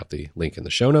 and we have the link in the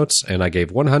show notes, and I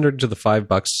gave 100 to the $5.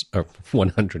 I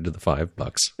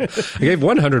gave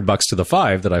 $100 to the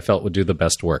 5 that I felt would do the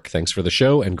best work. Thanks for the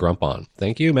show, and grump on.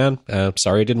 Thank you, man.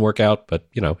 Sorry it didn't work out, but,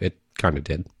 it kind of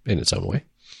did in its own way.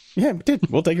 Yeah, it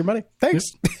did. We'll take your money. Thanks.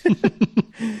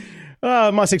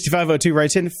 Moss6502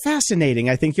 writes in, fascinating.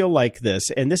 I think you'll like this.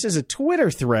 And this is a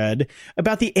Twitter thread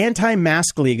about the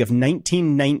Anti-Mask League of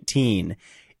 1919.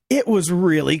 It was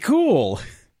really cool.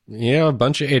 Yeah, a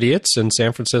bunch of idiots in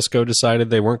San Francisco decided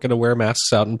they weren't going to wear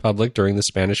masks out in public during the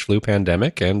Spanish flu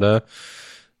pandemic. And,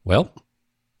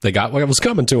 they got what was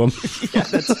coming to them.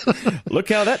 Yeah, look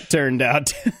how that turned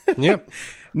out. Yep.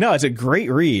 No, it's a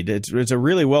great read. It's a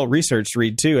really well-researched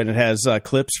read, too, and it has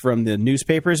clips from the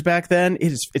newspapers back then.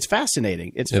 It's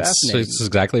fascinating. It's fascinating. It's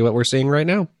exactly what we're seeing right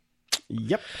now.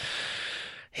 Yep.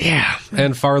 Yeah.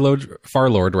 And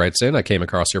Farlord writes in, I came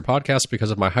across your podcast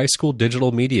because of my high school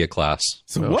digital media class.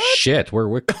 What? Shit.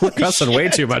 We're cussing way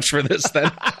too much for this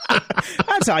then.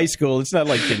 That's high school. It's not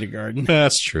like kindergarten.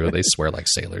 That's true. They swear like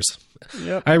sailors.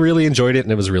 Yep. I really enjoyed it,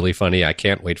 and it was really funny. I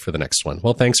can't wait for the next one.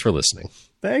 Well, thanks for listening.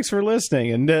 Thanks for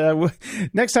listening. And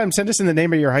next time, send us in the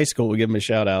name of your high school. We'll give him a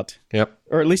shout out. Yep.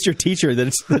 Or at least your teacher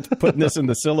that's putting this in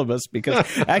the syllabus, because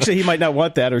actually he might not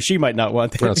want that, or she might not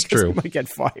want that. That's true. He might get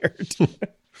fired.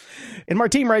 And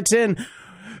Martine writes in,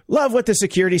 love what the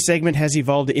security segment has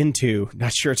evolved into.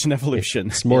 Not sure it's an evolution.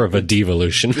 It's more of a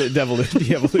devolution.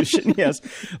 De-evolution, yes.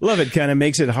 Love it. Kind of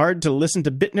makes it hard to listen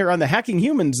to Bittner on the Hacking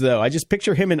Humans, though. I just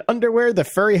picture him in underwear, the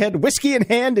furry head, whiskey in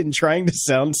hand, and trying to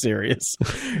sound serious.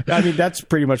 I mean, that's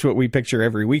pretty much what we picture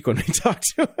every week when we talk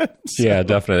to him. So. Yeah,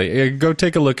 definitely. Go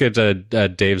take a look at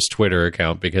Dave's Twitter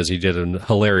account, because he did a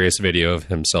hilarious video of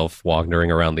himself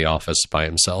wandering around the office by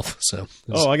himself. So,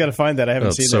 I got to find that. I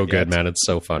haven't seen that yet. It's so good, man. It's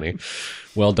so funny.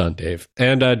 Well done, Dave.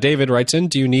 And David writes in,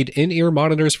 do you need in-ear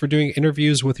monitors for doing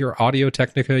interviews with your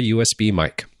Audio-Technica USB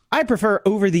mic? I prefer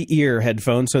over-the-ear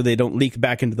headphones so they don't leak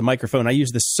back into the microphone. I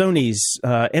use the Sony's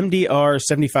MDR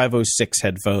 7506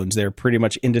 headphones. They're pretty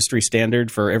much industry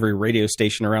standard for every radio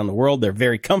station around the world. They're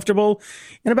very comfortable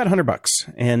and about $100.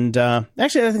 And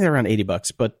actually, I think they're around $80.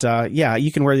 But yeah,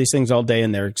 you can wear these things all day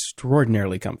and they're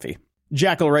extraordinarily comfy.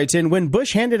 Jackal writes in, when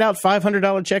Bush handed out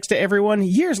 $500 checks to everyone,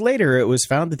 years later it was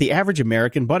found that the average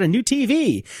American bought a new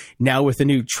TV. Now with the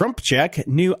new Trump check,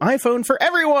 new iPhone for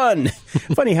everyone.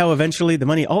 Funny how eventually the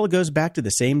money all goes back to the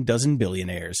same dozen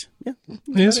billionaires. Yeah,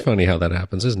 it's funny how that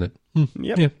happens, isn't it?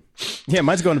 Yep. Yeah,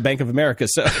 mine's going to Bank of America,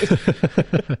 so.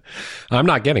 I'm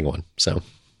not getting one, so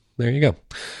there you go.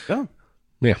 Oh.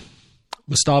 Yeah.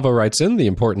 Gustavo writes in, the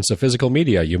importance of physical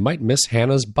media. You might miss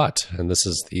Hannah's butt. And this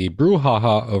is the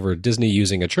brouhaha over Disney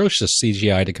using atrocious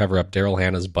CGI to cover up Daryl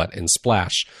Hannah's butt in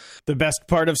Splash. The best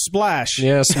part of Splash.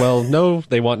 Yes, well, no,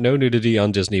 they want no nudity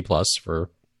on Disney Plus for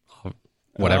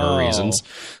whatever reasons.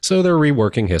 So they're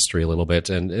reworking history a little bit.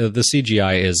 And the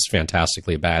CGI is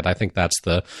fantastically bad. I think that's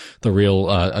the real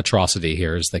atrocity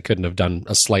here, is they couldn't have done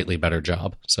a slightly better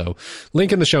job. So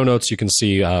link in the show notes. You can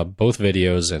see both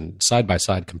videos and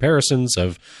side-by-side comparisons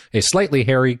of a slightly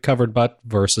hairy covered butt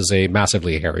versus a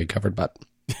massively hairy covered butt.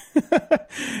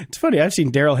 It's funny. I've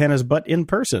seen Daryl Hannah's butt in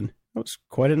person. It was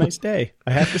quite a nice day,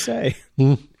 I have to say.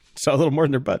 Saw a little more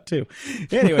in their butt, too.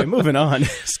 Anyway, moving on.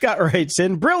 Scott writes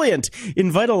in, brilliant.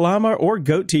 Invite a llama or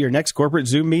goat to your next corporate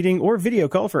Zoom meeting or video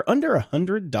call for under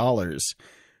 $100.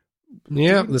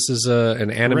 Yeah, this is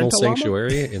an animal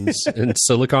sanctuary in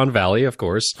Silicon Valley, of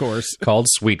course, called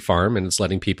Sweet Farm, and it's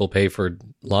letting people pay for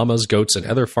llamas, goats, and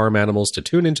other farm animals to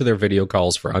tune into their video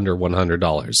calls for under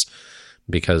 $100.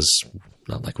 Because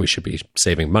not like we should be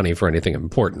saving money for anything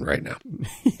important right now.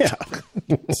 Yeah,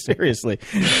 seriously.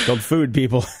 It's called food,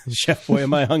 people. Chef Boy,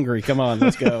 am I hungry? Come on,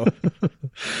 let's go.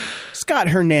 Scott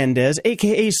Hernandez,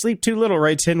 a.k.a. Sleep Too Little,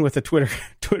 writes in with a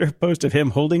Twitter post of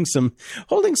him holding some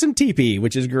teepee,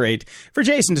 which is great. For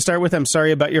Jason, to start with, I'm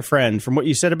sorry about your friend. From what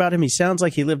you said about him, he sounds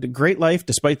like he lived a great life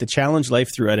despite the challenge life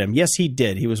threw at him. Yes, he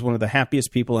did. He was one of the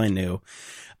happiest people I knew.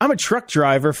 I'm a truck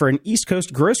driver for an East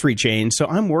Coast grocery chain, so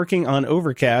I'm working on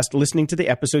Overcast, listening to the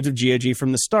episodes of GOG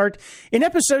from the start. In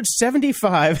episode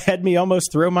 75, had me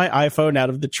almost throw my iPhone out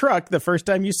of the truck the first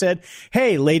time you said,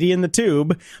 "Hey, lady in the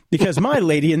tube," because my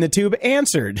lady in the tube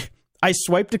answered. I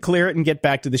swiped to clear it and get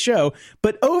back to the show,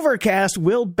 but Overcast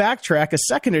will backtrack a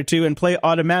second or two and play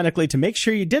automatically to make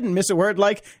sure you didn't miss a word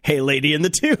like, "Hey, lady in the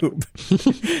tube."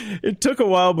 It took a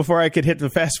while before I could hit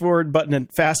the fast forward button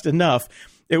fast enough.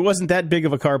 It wasn't that big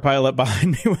of a car pileup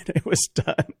behind me when it was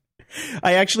done.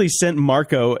 I actually sent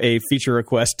Marco a feature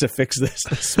request to fix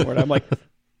this morning. I'm like,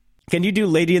 can you do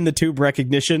lady in the tube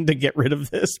recognition to get rid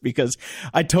of this? Because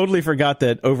I totally forgot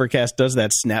that Overcast does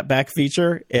that snapback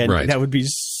feature, and that would be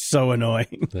so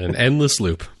annoying. An endless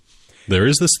loop. There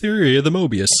is this theory of the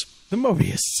Mobius. The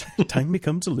Mobius. Time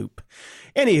becomes a loop.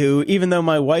 Anywho, even though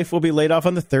my wife will be laid off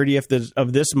on the 30th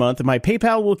of this month, my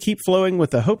PayPal will keep flowing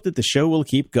with the hope that the show will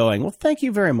keep going. Well, thank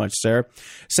you very much, sir.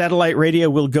 Satellite radio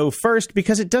will go first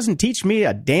because it doesn't teach me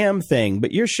a damn thing,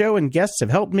 but your show and guests have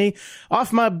helped me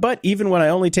off my butt even when I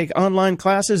only take online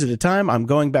classes at a time. I'm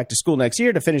going back to school next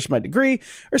year to finish my degree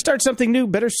or start something new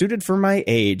better suited for my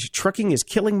age. Trucking is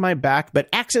killing my back, but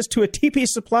access to a TP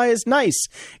supply is nice.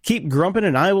 Keep grumping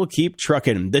and I will keep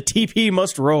trucking. The TP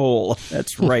must roll.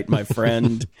 That's right, my friend.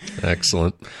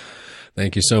 Excellent.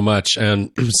 Thank you so much.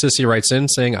 And Sissy writes in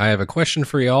saying, I have a question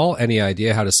for y'all. Any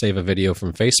idea how to save a video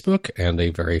from Facebook? And a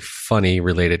very funny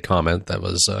related comment that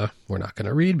was, we're not going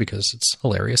to read because it's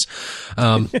hilarious.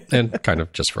 And kind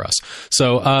of just for us.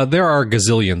 So there are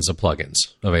gazillions of plugins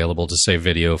available to save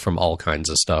video from all kinds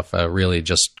of stuff. Really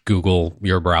just Google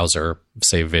your browser,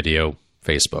 save video,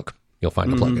 Facebook. You'll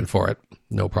find a plugin for it.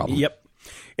 No problem. Yep.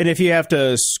 And if you have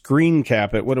to screen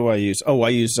cap it, what do I use? Oh, I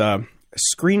use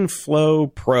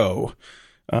ScreenFlow Pro.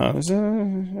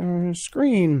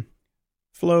 ScreenFlow.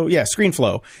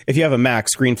 If you have a Mac,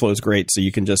 ScreenFlow is great. So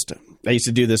you can just, I used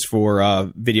to do this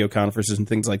for video conferences and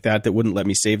things like that wouldn't let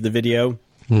me save the video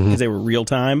because they were real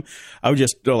time. I would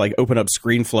just open up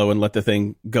ScreenFlow and let the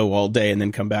thing go all day and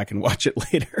then come back and watch it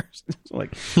later. So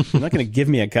you're not going to give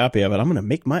me a copy of it. I'm going to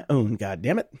make my own. God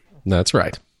damn it. That's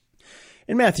right.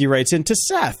 And Matthew writes in, to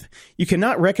Seth, you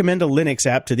cannot recommend a Linux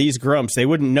app to these grumps. They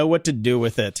wouldn't know what to do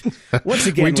with it. Once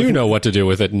again, we do know what to do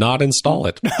with it. Not install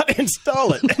it. Not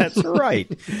install it. That's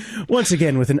right. Once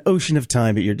again, with an ocean of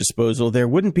time at your disposal, there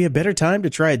wouldn't be a better time to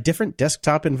try a different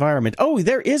desktop environment. Oh,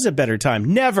 there is a better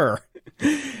time. Never.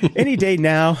 Any day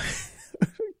now.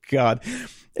 God.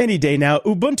 Any day now,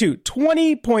 Ubuntu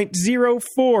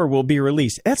 20.04 will be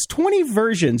released. That's 20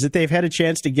 versions that they've had a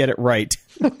chance to get it right.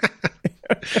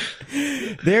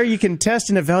 There you can test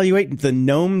and evaluate the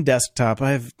GNOME desktop.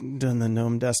 I've done the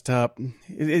GNOME desktop.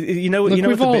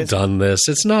 We've all done this.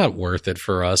 It's not worth it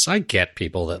for us. I get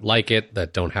people that like it,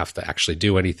 that don't have to actually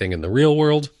do anything in the real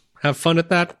world. Have fun at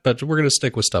that, but we're going to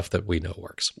stick with stuff that we know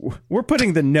works. We're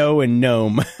putting the no in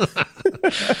GNOME.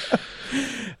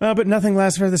 But nothing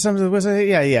lasts for the summer.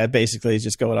 Yeah. Basically, it's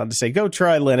just going on to say, go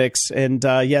try Linux. And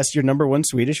yes, your number one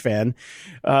Swedish fan.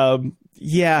 Never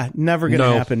going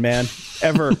to happen, man.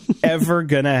 Ever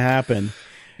going to happen.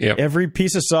 Yep. Every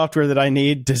piece of software that I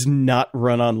need does not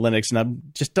run on Linux. And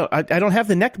I don't have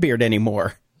the neck beard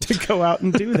anymore to go out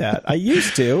and do that. I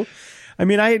used to. I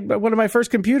mean, one of my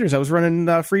first computers, I was running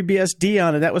FreeBSD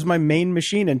on it. That was my main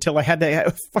machine until I had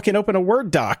to fucking open a Word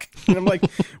doc. And I'm like,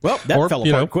 well, that fell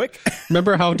apart quick.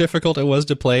 Remember how difficult it was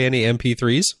to play any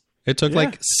MP3s? It took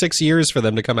like 6 years for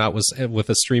them to come out with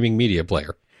a streaming media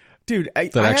player. Dude,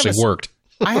 that actually worked.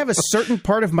 I have a certain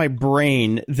part of my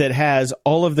brain that has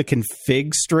all of the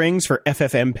config strings for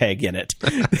FFmpeg in it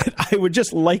that I would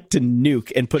just like to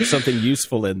nuke and put something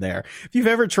useful in there. If you've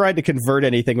ever tried to convert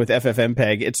anything with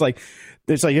FFmpeg, it's like,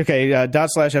 okay,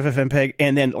 /FFmpeg,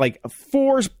 and then like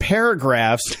 4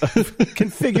 paragraphs of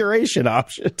configuration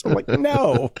options. I'm like,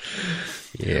 no.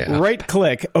 Yeah. Right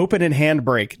click, open in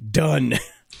Handbrake, done.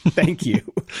 Thank you.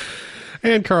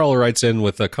 And Carl writes in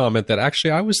with a comment that actually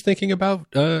I was thinking about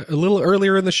a little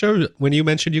earlier in the show when you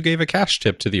mentioned you gave a cash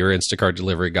tip to your Instacart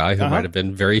delivery guy who might have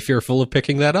been very fearful of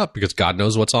picking that up because God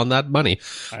knows what's on that money.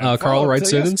 Carl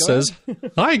writes in and says,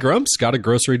 "Hi, Grumps. Got a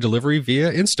grocery delivery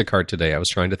via Instacart today. I was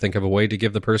trying to think of a way to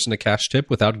give the person a cash tip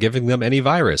without giving them any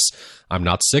virus. I'm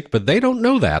not sick, but they don't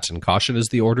know that, and caution is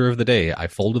the order of the day. I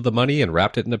folded the money and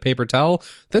wrapped it in a paper towel,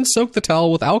 then soaked the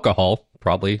towel with alcohol,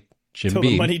 probably Jim Beam.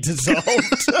 The money dissolved.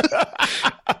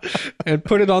 And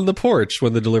put it on the porch.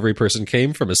 When the delivery person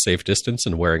came from a safe distance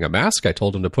and wearing a mask, I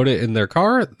told him to put it in their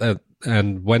car.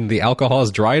 And when the alcohol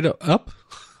is dried up,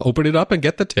 open it up and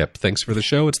get the tip. Thanks for the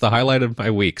show. It's the highlight of my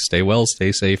week. Stay well,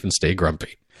 stay safe, and stay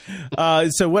grumpy."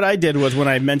 So what I did was when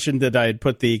I mentioned that I had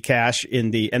put the cash in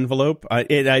the envelope,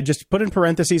 I just put in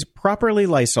parentheses, properly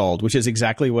Lysoled, which is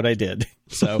exactly what I did.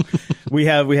 So we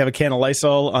have a can of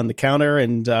Lysol on the counter,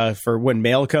 and for when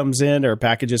mail comes in or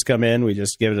packages come in, we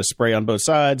just give it a spray on both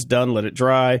sides, done, let it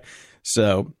dry.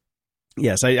 So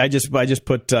yes, I just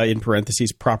put in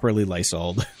parentheses, properly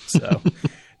Lysoled. So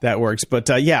that works. But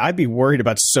I'd be worried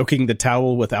about soaking the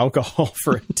towel with alcohol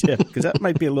for a tip because that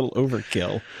might be a little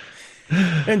overkill.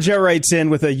 And Joe writes in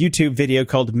with a YouTube video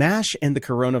called MASH and the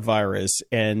Coronavirus,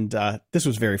 and this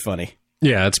was very funny.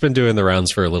 Yeah, it's been doing the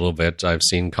rounds for a little bit. I've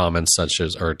seen comments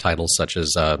or titles such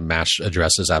as MASH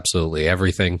addresses absolutely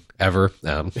everything ever.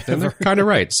 And they're kind of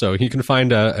right. So you can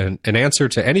find an answer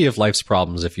to any of life's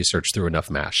problems if you search through enough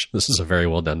MASH. This is a very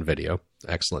well done video.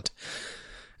 Excellent.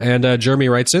 And Jeremy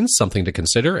writes in, something to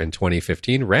consider. In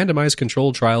 2015, randomized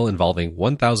controlled trial involving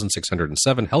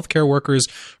 1,607 healthcare workers,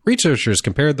 researchers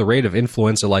compared the rate of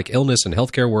influenza-like illness in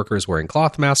healthcare workers wearing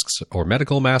cloth masks or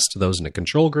medical masks to those in a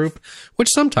control group, which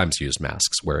sometimes used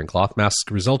masks. Wearing cloth masks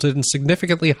resulted in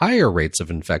significantly higher rates of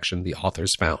infection, the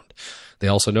authors found. They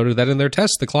also noted that in their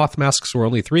tests, the cloth masks were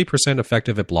only 3%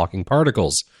 effective at blocking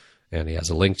particles. And he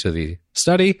has a link to the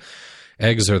study.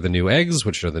 Eggs are the new eggs,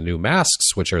 which are the new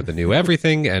masks, which are the new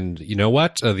everything. And you know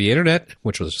what? The internet,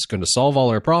 which was just going to solve all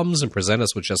our problems and present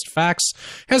us with just facts,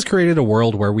 has created a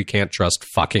world where we can't trust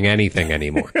fucking anything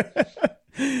anymore.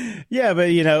 Yeah, but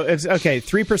it's okay.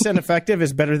 3% effective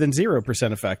is better than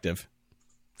 0% effective.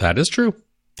 That is true.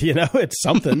 It's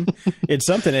something. It's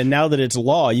something. And now that it's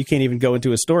law, you can't even go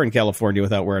into a store in California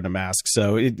without wearing a mask.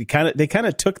 So they kind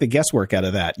of took the guesswork out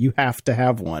of that. You have to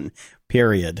have one,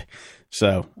 period.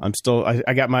 So I'm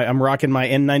rocking my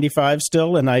N95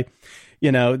 still. And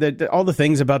all the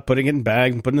things about putting it in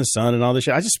bag and putting it in the sun and all this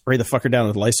shit, I just spray the fucker down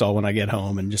with Lysol when I get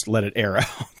home and just let it air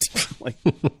out.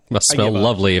 Must smell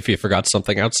lovely if you forgot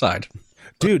something outside.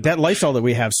 Dude, that Lysol that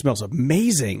we have smells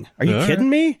amazing. Are you kidding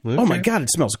me? Okay. Oh my God,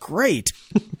 it smells great.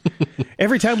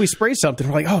 Every time we spray something,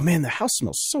 we're like, oh man, the house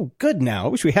smells so good now. I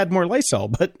wish we had more Lysol,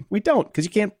 but we don't because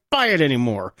you can't buy it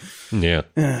anymore. Yeah.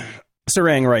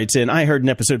 Sarang writes in, I heard in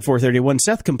episode 431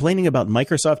 Seth complaining about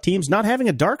Microsoft Teams not having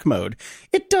a dark mode.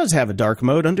 It does have a dark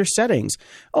mode under settings.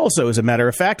 Also, as a matter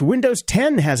of fact, Windows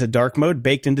 10 has a dark mode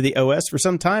baked into the OS for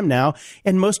some time now,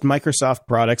 and most Microsoft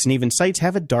products and even sites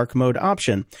have a dark mode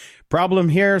option. Problem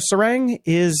here, Sarang,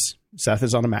 is Seth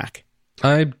is on a Mac.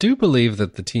 I do believe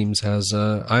that the Teams has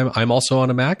I'm also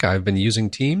on a Mac. I've been using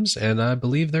Teams, and I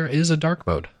believe there is a dark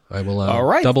mode. I will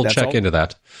double check into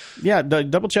that. Yeah,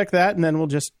 double check that, and then we'll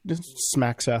just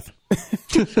smack Seth.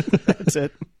 That's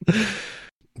it.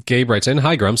 Gabe writes in,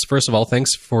 "Hi, Grumps. First of all,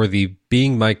 thanks for the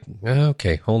being my..."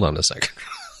 Okay, hold on a second.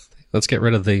 Let's get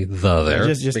rid of the there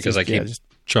because I keep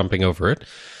jumping over it.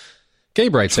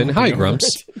 Gabe writes in, "Hi,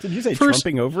 Grumps." Did you say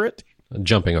trumping over it?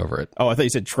 Jumping over it. Oh, I thought you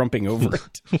said trumping over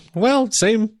it. Well,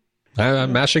 same.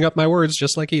 I'm mashing up my words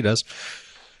just like he does.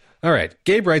 All right.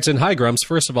 Gabe writes in, "Hi, Grumps.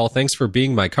 First of all, thanks for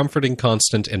being my comforting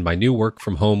constant in my new work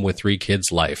from home with 3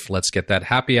 kids life. Let's get that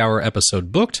happy hour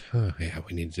episode booked." Oh, yeah,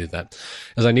 we need to do that.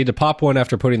 "As I need to pop one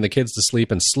after putting the kids to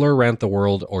sleep and slur rant the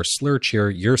world or slur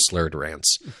cheer your slurred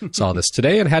rants. Saw this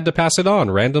today and had to pass it on.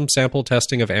 Random sample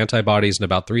testing of antibodies in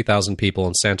about 3,000 people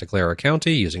in Santa Clara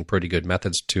County using pretty good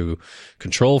methods to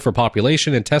control for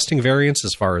population and testing variants,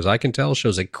 as far as I can tell,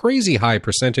 shows a crazy high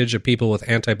percentage of people with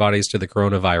antibodies to the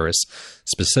coronavirus,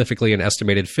 specifically an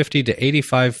estimated 50 to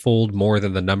 85-fold more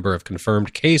than the number of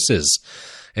confirmed cases."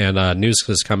 And news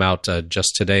has come out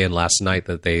just today and last night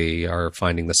that they are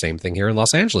finding the same thing here in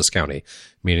Los Angeles County,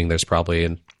 meaning there's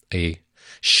probably a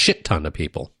shit ton of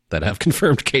people that have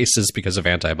confirmed cases because of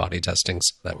antibody testings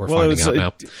that we're finding out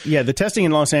now. Yeah, the testing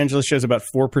in Los Angeles shows about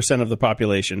 4% of the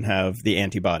population have the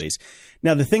antibodies.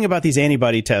 Now, the thing about these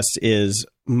antibody tests is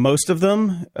most of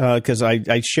them, because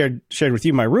I shared with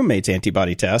you my roommate's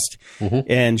antibody test,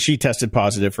 and she tested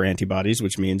positive for antibodies,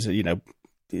 which means,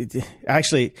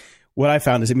 actually, what I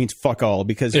found is it means fuck all,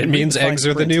 because it means eggs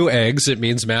are the new eggs. It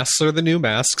means masks are the new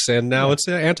masks. And now it's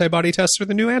antibody tests are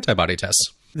the new antibody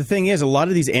tests. The thing is, a lot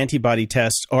of these antibody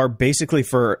tests are basically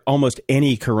for almost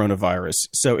any coronavirus.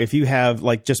 So if you have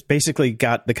just basically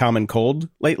got the common cold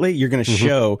lately, you're going to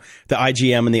show the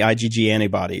IgM and the IgG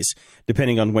antibodies,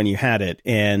 depending on when you had it.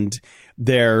 And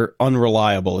they're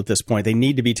unreliable at this point. They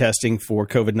need to be testing for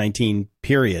COVID-19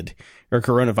 period, or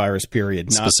coronavirus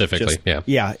period. Specifically, yeah.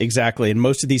 Yeah, exactly. And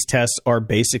most of these tests are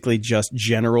basically just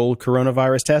general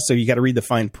coronavirus tests. So you got to read the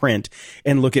fine print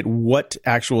and look at what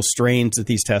actual strains that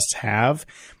these tests have.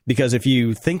 Because if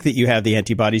you think that you have the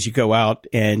antibodies, you go out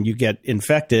and you get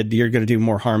infected, you're going to do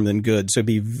more harm than good. So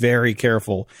be very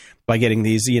careful by getting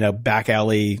these, back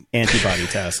alley antibody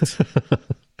tests.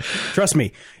 Trust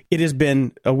me, it has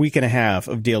been a week and a half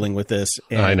of dealing with this.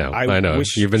 And I know.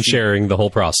 You've been sharing the whole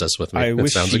process with me. It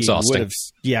sounds exhausting.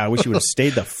 I wish you would have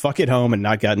stayed the fuck at home and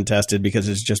not gotten tested, because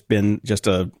it's just been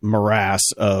a morass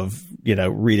of,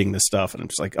 reading this stuff. And I'm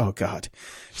just like, oh God.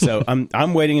 So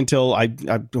I'm waiting until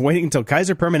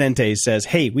Kaiser Permanente says,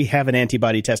 "Hey, we have an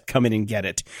antibody test. Come in and get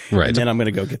it." Right. And then I'm going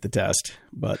to go get the test.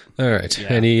 But all right. Yeah.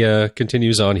 And he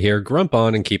continues on here. "Grump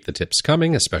on and keep the tips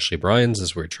coming, especially Brian's,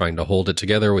 as we're trying to hold it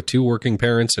together with 2 working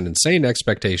parents and insane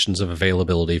expectations of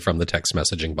availability from the text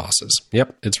messaging bosses."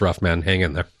 Yep, it's rough, man. Hang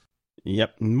in there.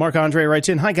 Yep. Mark Andre writes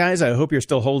in, "Hi, guys. I hope you're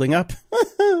still holding up.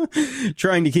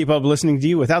 Trying to keep up listening to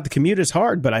you without the commute is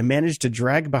hard, but I managed to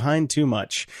drag behind too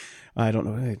much." I don't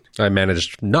know. I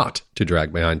managed not to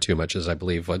drag behind too much, as I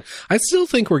believe. But I still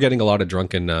think we're getting a lot of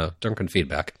drunken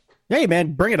feedback. Hey,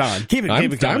 man, bring it on. Keep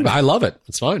it coming. I love it.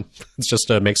 It's fine. It's just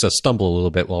makes us stumble a little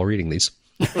bit while reading these.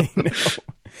 I know.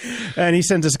 And he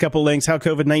sends us a couple links, how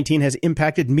COVID-19 has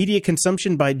impacted media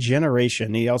consumption by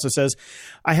generation. He also says,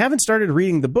 "I haven't started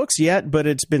reading the books yet, but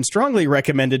it's been strongly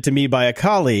recommended to me by a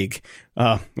colleague."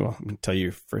 Well, I'm going to tell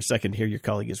you for a second here, your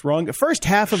colleague is wrong. The first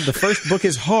half of the first book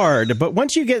is hard, but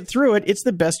once you get through it, it's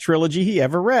the best trilogy he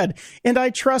ever read. And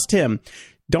I trust him.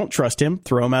 Don't trust him,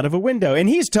 throw him out of a window. And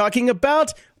he's talking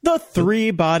about the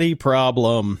 3-body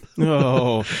problem.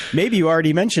 Oh, maybe you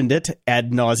already mentioned it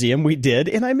ad nauseum. We did,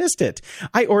 and I missed it.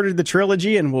 I ordered the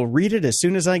trilogy and will read it as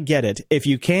soon as I get it. If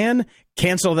you can,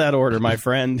 cancel that order, my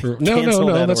friend.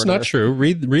 No, that's not true.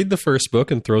 Read the first book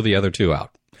and throw the other 2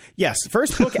 out. Yes, the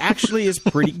first book actually is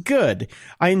pretty good.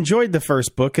 I enjoyed the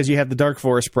first book because you have the Dark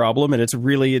Forest problem, and it's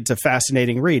a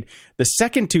fascinating read. The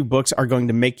second 2 books are going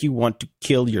to make you want to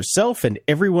kill yourself and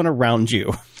everyone around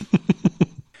you.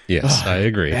 Yes, I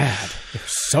agree. Bad. They're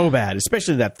so bad,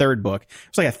 especially that third book.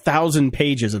 It's like 1,000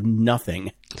 pages of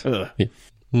nothing. Ugh.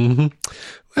 Mm-hmm.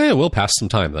 Well, we'll pass some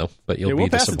time, though, but you'll be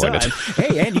disappointed.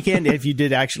 Hey, and you can, if you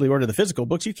did actually order the physical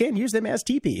books, you can use them as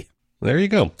TP. There you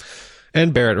go.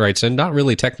 And Barrett writes in, "Not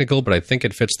really technical, but I think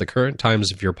it fits the current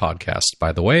times of your podcast.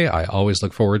 By the way, I always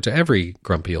look forward to every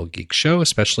Grumpy Old Geek show,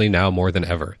 especially now more than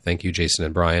ever. Thank you, Jason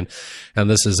and Brian." And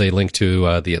this is a link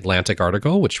to the Atlantic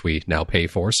article, which we now pay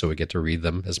for, so we get to read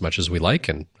them as much as we like.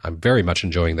 And I'm very much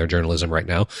enjoying their journalism right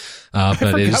now. I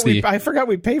forgot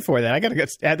we pay for that. I got to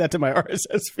add that to my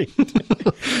RSS feed.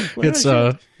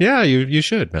 You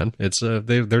should, man. It's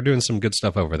they're doing some good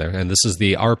stuff over there. And this is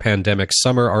the Our Pandemic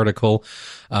Summer article,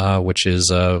 which which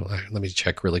is, let me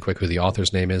check really quick who the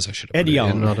author's name is. I should have Ed put it Yong.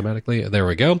 in automatically. There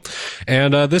we go.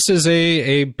 And this is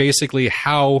a basically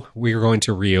how we're going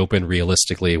to reopen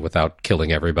realistically without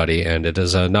killing everybody. And it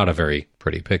is not a very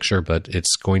pretty picture, but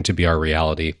it's going to be our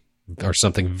reality or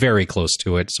something very close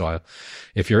to it. So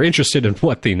if you're interested in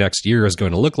what the next year is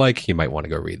going to look like, you might want to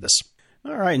go read this.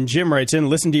 All right, and Jim writes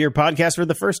in, listened to your podcast for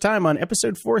the first time on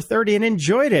episode 430 and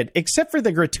enjoyed it, except for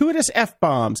the gratuitous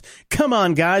F-bombs. Come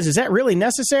on, guys, is that really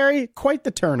necessary? Quite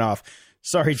the turnoff.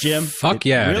 Sorry, Jim. Fuck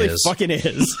yeah, it really it is. fucking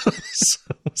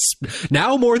is.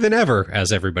 Now more than ever,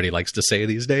 as everybody likes to say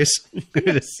these days.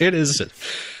 It is.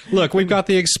 Look, we've got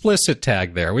the explicit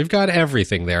tag there. We've got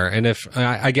everything there. And if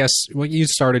I guess you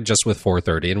started just with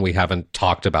 430, and we haven't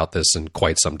talked about this in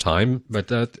quite some time,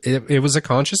 but it was a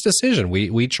conscious decision.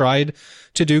 We tried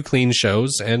to do clean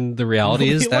shows, and the reality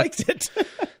is that liked it.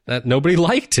 that nobody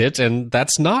liked it, and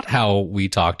that's not how we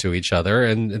talk to each other.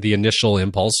 And the initial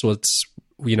impulse was,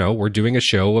 we're doing a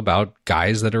show about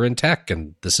guys that are in tech,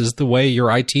 and this is the way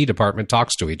your IT department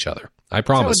talks to each other. I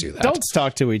promise you that. Adults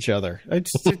talk to each other.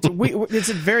 It's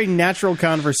a very natural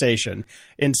conversation,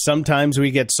 and sometimes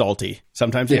we get salty.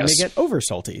 Sometimes we may get over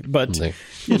salty, but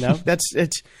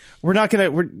we're not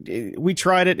gonna. We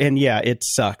tried it, and it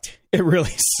sucked. It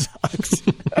really sucks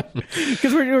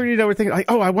because we're thinking like,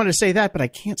 oh, I want to say that, but I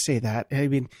can't say that. I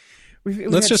mean,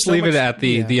 let's just leave it at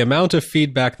the amount of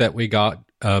feedback that we got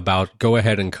about go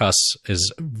ahead and cuss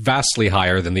is vastly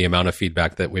higher than the amount of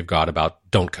feedback that we've got about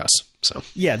don't cuss. So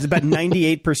it's about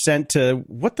 98% to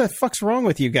what the fuck's wrong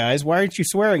with you guys? Why aren't you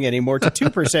swearing anymore? To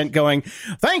 2% going,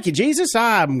 thank you, Jesus.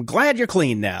 I'm glad you're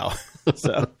clean now.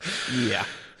 So yeah.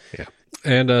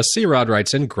 And C-Rod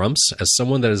writes in, Grumps, as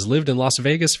someone that has lived in Las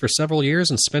Vegas for several years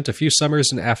and spent a few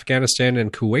summers in Afghanistan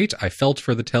and Kuwait, I felt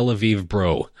for the Tel Aviv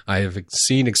bro. I have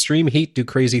seen extreme heat do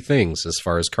crazy things. As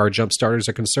far as car jump starters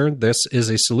are concerned, this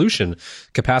is a solution.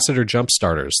 Capacitor jump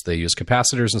starters. They use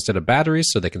capacitors instead of batteries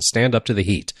so they can stand up to the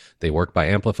heat. They work by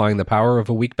amplifying the power of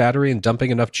a weak battery and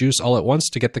dumping enough juice all at once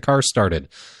to get the car started.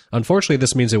 Unfortunately,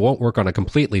 this means it won't work on a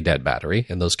completely dead battery.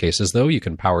 In those cases, though, you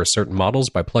can power certain models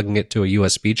by plugging it to a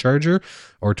USB charger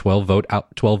or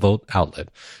 12-volt outlet.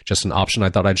 Just an option I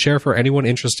thought I'd share for anyone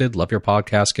interested. Love your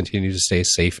podcast. Continue to stay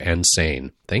safe and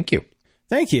sane. Thank you.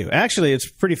 Thank you. Actually, it's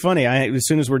pretty funny. As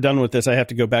soon as we're done with this, I have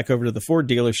to go back over to the Ford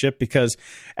dealership because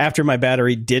after my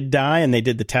battery did die and they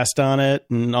did the test on it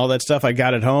and all that stuff, I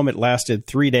got it home. It lasted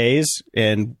 3 days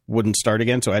and wouldn't start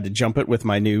again. So I had to jump it with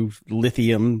my new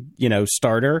lithium,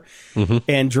 starter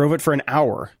and drove it for an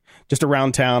hour just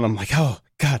around town. I'm like, oh,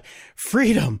 God,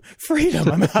 freedom.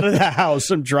 I'm out of the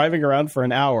house. I'm driving around for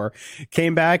an hour.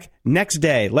 Came back next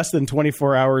day, less than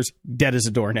 24 hours, dead as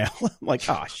a doornail. I'm like,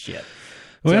 oh, shit.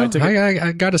 Well,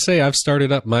 I got to say, I've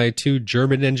started up my 2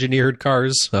 German-engineered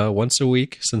cars once a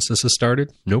week since this has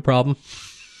started. No problem.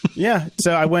 Yeah,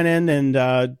 so I went in and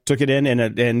took it in,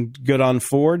 and good on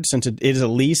Ford, since it is a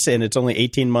lease and it's only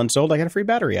 18 months old, I got a free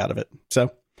battery out of it.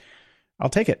 So I'll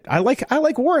take it. I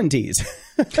like warranties.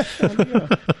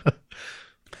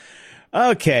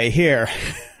 Okay, here.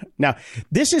 Now,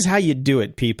 this is how you do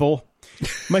it, people.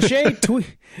 Maciej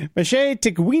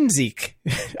Tikwinzik.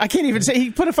 I can't even say. He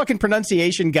put a fucking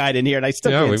pronunciation guide in here, and I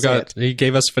still can't say it. He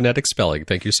gave us phonetic spelling.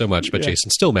 Thank you so much. But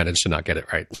Jason still managed to not get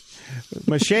it right.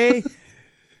 Maciej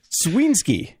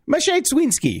Swinski. Maciej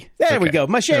Swinski. There we go.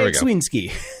 Maciej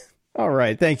Swinski. All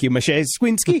right, thank you, Maciej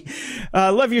Swinski.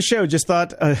 Love your show. Just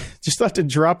thought to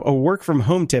drop a work from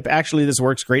home tip. Actually, this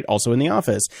works great also in the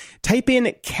office. Type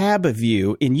in cab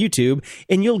view in YouTube,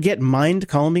 and you'll get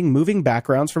mind-calming moving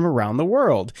backgrounds from around the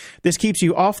world. This keeps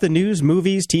you off the news,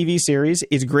 movies, TV series.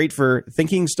 It's great for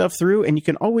thinking stuff through, and you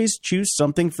can always choose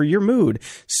something for your mood: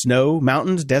 snow,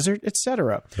 mountains, desert,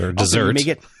 etc. Or dessert.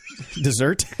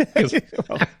 Dessert.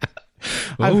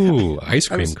 Ooh, ice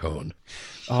cream cone.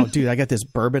 Oh, dude, I got this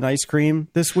bourbon ice cream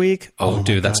this week. Oh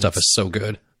dude, that stuff is so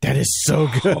good. That is so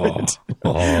good.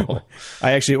 I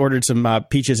actually ordered some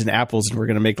peaches and apples, and we're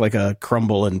going to make like a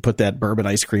crumble and put that bourbon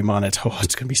ice cream on it. Oh,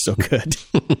 it's going to be so good.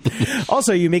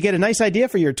 Also, you may get a nice idea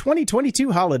for your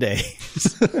 2022 holiday.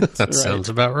 That sounds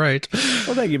about right.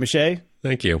 Well, thank you, Maciej.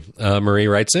 Thank you. Marie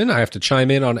writes in, I have to chime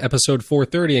in on episode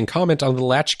 430 and comment on the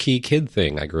latchkey kid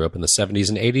thing. I grew up in the 70s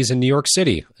and 80s in New York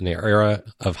City, an era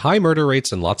of high murder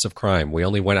rates and lots of crime. We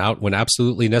only went out when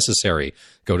absolutely necessary.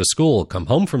 Go to school, come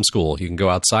home from school. You can go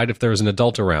outside if there's an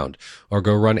adult around, or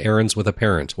go run errands with a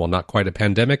parent. While not quite a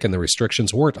pandemic and the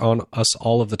restrictions weren't on us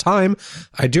all of the time,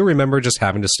 I do remember just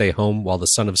having to stay home while the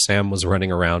son of Sam was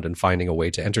running around and finding a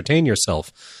way to entertain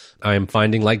yourself. I am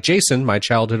finding, like Jason, my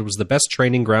childhood was the best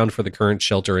training ground for the current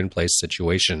shelter-in-place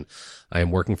situation. I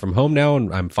am working from home now,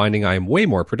 and I'm finding I am way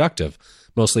more productive.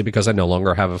 mostly because I no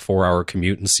longer have a 4-hour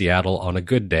commute in Seattle on a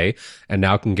good day, and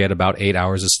now can get about 8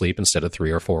 hours of sleep instead of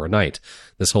 3 or 4 a night.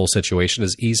 This whole situation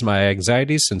has eased my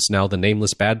anxiety since now the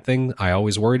nameless bad thing I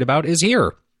always worried about is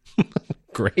here.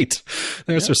 Great.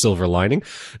 There's a silver lining.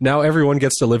 Now everyone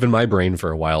gets to live in my brain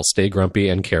for a while. Stay grumpy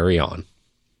and carry on.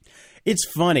 It's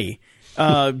funny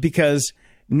because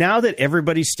now that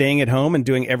everybody's staying at home and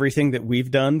doing everything that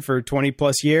we've done for 20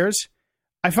 plus years,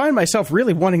 I find myself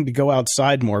really wanting to go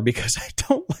outside more because I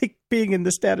don't like being in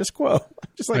the status quo. I'm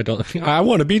just like, I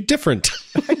want to be different.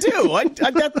 I do.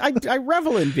 I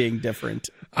revel in being different.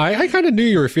 I kind of knew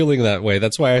you were feeling that way.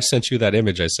 That's why I sent you that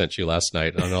image I sent you last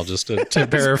night. And I'll just to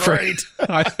paraphrase.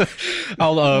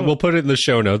 We'll put it in the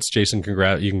show notes. Jason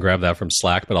you can grab that from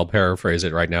Slack, but I'll paraphrase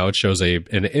it right now. It shows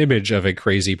an image of a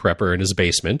crazy prepper in his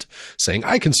basement saying,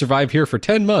 "I can survive here for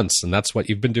 10 months." And that's what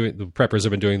you've been doing. The preppers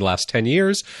have been doing the last 10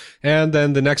 years. And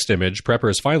then the next image, prepper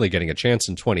is finally getting a chance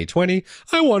in 2020.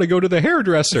 "I want to go to the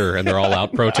hairdresser." And they're all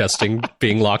out protesting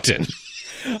being locked in.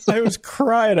 I was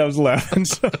crying. I was laughing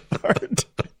so hard.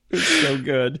 It was so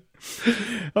good.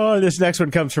 Oh, this next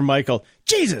one comes from Michael.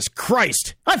 Jesus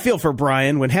Christ. I feel for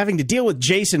Brian when having to deal with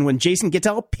Jason when Jason gets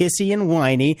all pissy and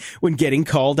whiny when getting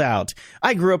called out.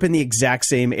 I grew up in the exact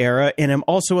same era and am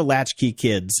also a latchkey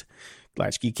kid.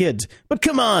 But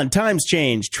come on, times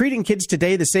change. Treating kids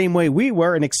today the same way we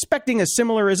were and expecting a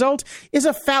similar result is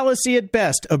a fallacy at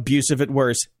best, abusive at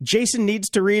worst. Jason needs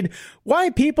to read Why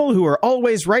People Who Are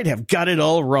Always Right Have Got It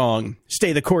All Wrong.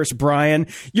 Stay the course, Brian.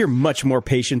 You're much more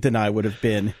patient than I would have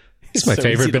been. It's my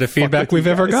favorite bit of feedback we've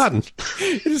ever gotten.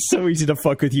 It is so easy to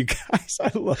fuck with you guys.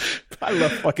 I love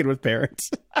fucking with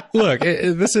parents. Look,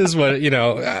 this is what,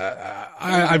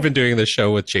 I've been doing this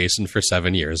show with Jason for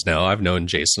 7 years now. I've known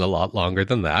Jason a lot longer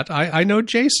than that. I know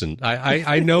Jason.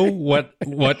 I know what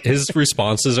his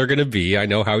responses are going to be. I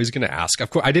know how he's going to ask. Of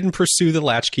course, I didn't pursue the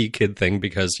latchkey kid thing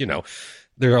because,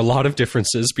 there are a lot of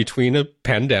differences between a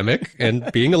pandemic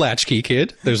and being a latchkey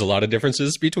kid. There's a lot of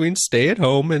differences between stay at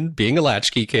home and being a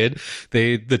latchkey kid.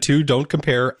 The two don't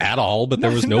compare at all, but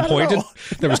there was no point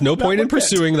in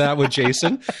pursuing that with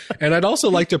Jason. And I'd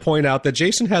also like to point out that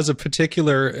Jason has a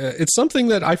particular, it's something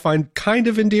that I find kind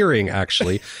of endearing,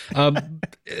 actually. We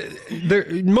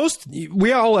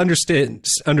all understand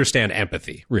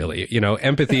empathy, really.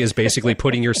 Empathy is basically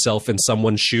putting yourself in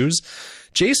someone's shoes.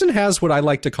 Jason has what I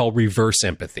like to call reverse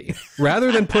empathy.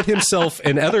 Rather than put himself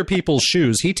in other people's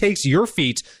shoes, he takes your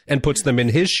feet and puts them in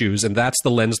his shoes, and that's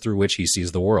the lens through which he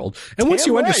sees the world. And once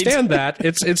you understand that,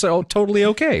 it's totally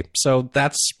okay. So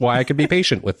that's why I can be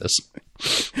patient with this.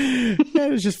 That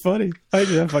is just funny. I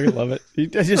fucking love it.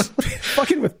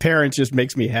 Fucking with parents just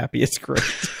makes me happy. It's great.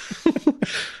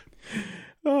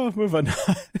 Oh, move on.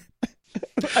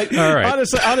 All right.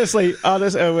 Honestly, I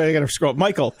gotta scroll.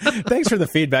 Michael, thanks for the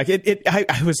feedback.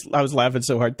 I was laughing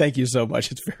so hard. Thank you so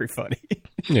much. It's very funny.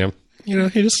 Yeah, you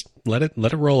just let it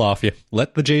roll off you.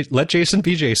 Let Jason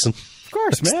be Jason. Of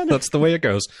course, man. That's the way it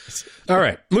goes. All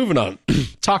right, moving on.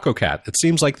 Taco Cat. It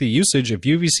seems like the usage of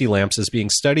UVC lamps is being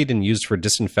studied and used for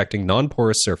disinfecting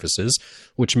non-porous surfaces,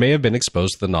 which may have been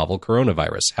exposed to the novel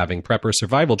coronavirus. Having prepper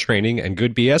survival training and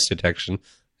good BS detection.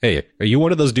 Hey, are you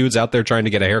one of those dudes out there trying to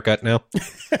get a haircut now?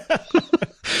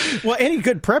 Well, any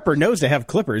good prepper knows to have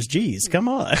clippers. Jeez, come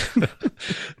on.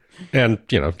 And,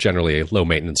 generally a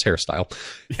low-maintenance hairstyle.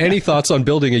 Any thoughts on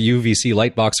building a UVC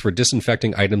light box for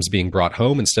disinfecting items being brought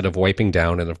home instead of wiping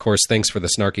down? And, of course, thanks for the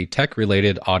snarky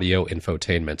tech-related audio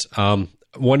infotainment.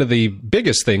 One of the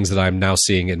biggest things that I'm now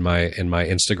seeing in my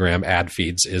Instagram ad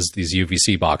feeds is these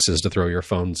UVC boxes to throw your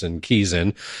phones and keys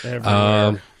in.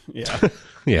 Everywhere. Yeah.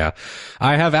 Yeah.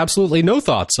 I have absolutely no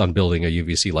thoughts on building a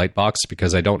UVC light box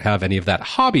because I don't have any of that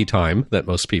hobby time that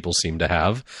most people seem to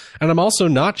have. And I'm also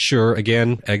not sure,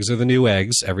 again, eggs are the new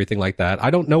eggs, everything like that. I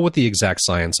don't know what the exact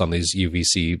science on these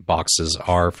UVC boxes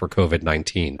are for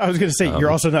COVID-19. I was going to say,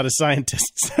 you're also not a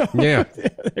scientist. So yeah.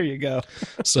 There you go.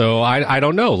 So I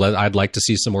don't know. I'd like to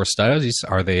see some more studies.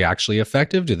 Are they actually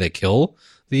effective? Do they kill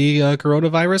the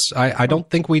coronavirus? I don't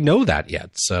think we know that yet.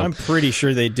 So I'm pretty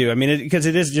sure they do. I mean, because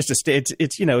it is just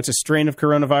it's a strain of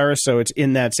coronavirus, so it's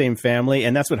in that same family,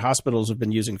 and that's what hospitals have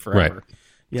been using forever.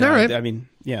 Right. All right. I mean,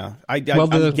 yeah.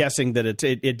 I'm guessing that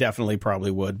it definitely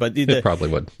probably would, but it probably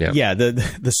would. Yeah. Yeah.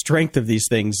 The strength of these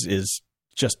things is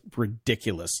just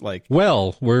ridiculous.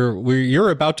 Well, you're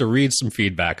about to read some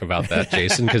feedback about that,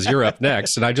 Jason, because you're up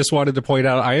next. And I just wanted to point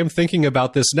out, I am thinking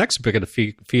about this next bit of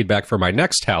feedback for my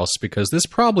next house, because this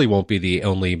probably won't be the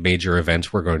only major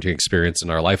event we're going to experience in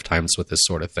our lifetimes with this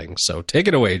sort of thing. So take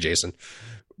it away, Jason.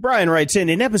 Brian writes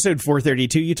in episode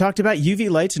 432, you talked about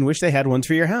UV lights and wish they had ones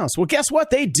for your house. Well, guess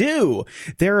what? They do.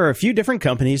 There are a few different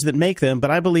companies that make them, but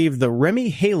I believe the Remy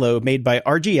Halo made by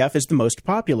RGF is the most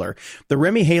popular. The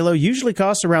Remy Halo usually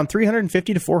costs around $350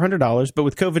 to $400, but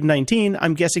with COVID-19,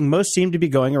 I'm guessing most seem to be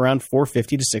going around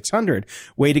 $450 to $600.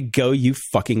 Way to go, you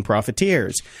fucking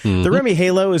profiteers. The Remy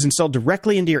Halo is installed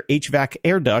directly into your HVAC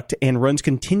air duct and runs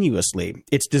continuously.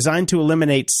 It's designed to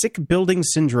eliminate sick building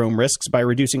syndrome risks by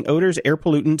reducing odors, air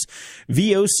pollutants,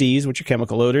 VOCs, which are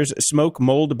chemical odors, smoke,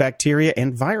 mold, bacteria,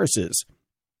 and viruses.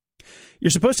 You're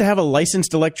supposed to have a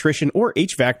licensed electrician or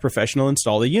HVAC professional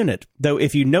install the unit. Though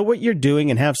if you know what you're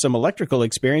doing and have some electrical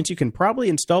experience, you can probably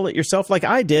install it yourself like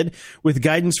I did with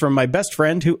guidance from my best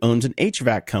friend who owns an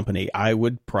HVAC company. I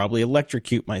would probably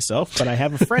electrocute myself, but I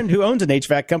have a friend who owns an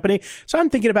HVAC company, so I'm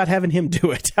thinking about having him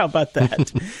do it. How about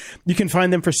that? You can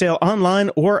find them for sale online,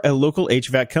 or a local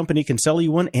HVAC company can sell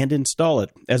you one and install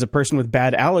it. As a person with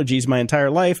bad allergies my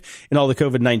entire life and all the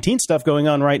COVID-19 stuff going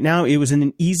on right now, it was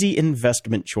an easy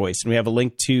investment choice. And we have a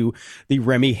link to the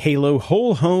Remy Halo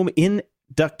Whole Home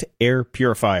In-Duct Air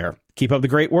Purifier. Keep up the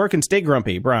great work and stay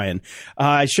grumpy, Brian.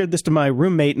 I shared this to my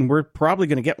roommate, and we're probably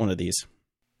going to get one of these.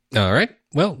 All right.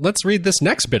 Well, let's read this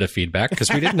next bit of feedback, because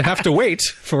we didn't have to wait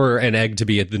for an egg to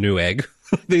be the new egg.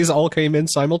 These all came in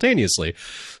simultaneously.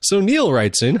 So Neil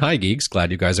writes in, "Hi, geeks.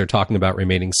 Glad you guys are talking about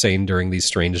remaining sane during these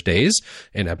strange days.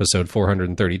 In episode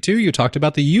 432, you talked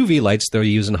about the UV lights they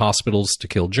use in hospitals to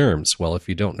kill germs. Well, if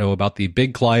you don't know about the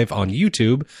Big Clive on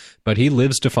YouTube, but he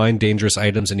lives to find dangerous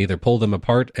items and either pull them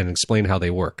apart and explain how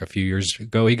they work. A few years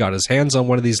ago, he got his hands on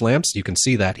one of these lamps. You can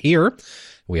see that here.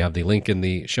 We have the link in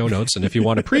the show notes. And if you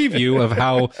want a preview of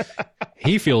how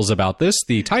he feels about this,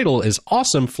 the title is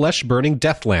Awesome Flesh Burning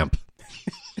Death Lamp.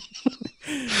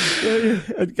 Now,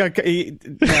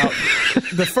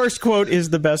 the first quote is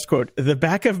the best quote. "The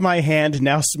back of my hand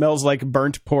now smells like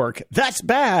burnt pork. That's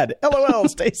bad. LOL,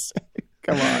 stay safe."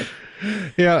 Come on.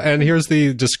 Yeah, and here's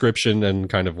the description and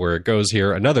kind of where it goes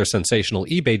here. "Another sensational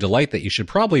eBay delight that you should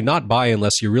probably not buy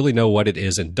unless you really know what it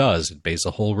is and does. It bathes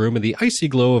the whole room in the icy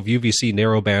glow of UVC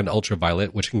narrowband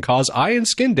ultraviolet, which can cause eye and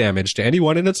skin damage to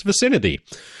anyone in its vicinity.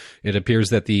 It appears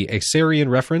that the Asarian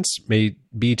reference may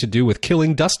be to do with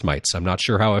killing dust mites. I'm not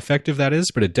sure how effective that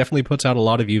is, but it definitely puts out a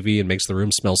lot of UV and makes the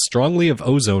room smell strongly of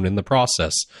ozone in the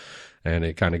process." And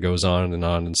it kind of goes on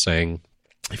and saying,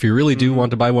 if you really do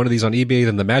want to buy one of these on eBay,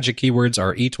 then the magic keywords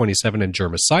are E27 and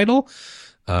germicidal.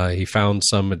 He found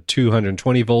some at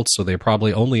 220 volts, so they're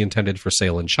probably only intended for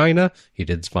sale in China. He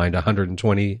did find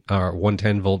 120 or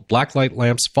 110 volt blacklight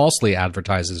lamps falsely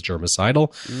advertised as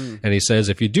germicidal. And he says,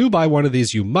 if you do buy one of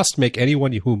these, you must make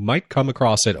anyone who might come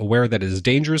across it aware that it is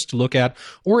dangerous to look at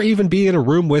or even be in a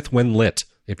room with when lit.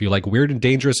 If you like weird and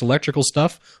dangerous electrical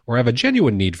stuff or have a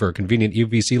genuine need for a convenient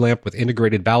UVC lamp with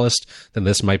integrated ballast, then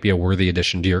this might be a worthy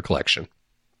addition to your collection.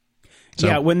 So,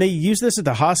 yeah, when they use this at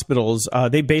the hospitals,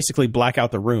 they basically black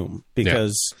out the room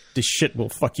because this shit will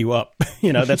fuck you up.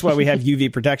 That's why we have UV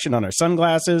protection on our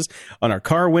sunglasses, on our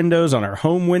car windows, on our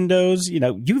home windows.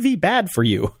 UV bad for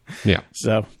you. Yeah.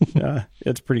 So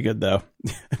it's pretty good, though.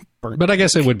 But I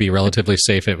guess it would be relatively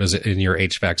safe if it was in your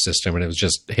HVAC system and it was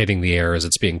just hitting the air as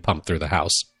it's being pumped through the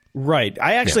house. Right.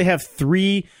 I actually have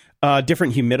 3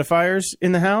 different humidifiers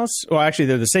in the house. Well, actually,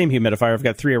 they're the same humidifier. I've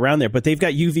got 3 around there, but they've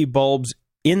got UV bulbs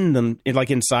in them, like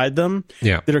inside them,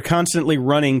 that are constantly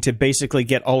running to basically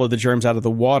get all of the germs out of the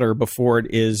water before it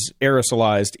is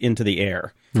aerosolized into the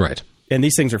air. Right. And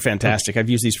these things are fantastic.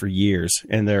 I've used these for years,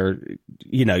 and they're,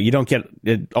 you don't get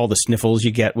all the sniffles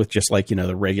you get with just like,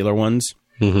 the regular ones.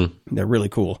 Mm-hmm. They're really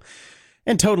cool.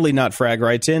 And Totally Not Frag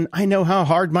writes in, "I know how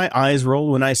hard my eyes roll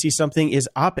when I see something is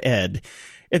op-ed.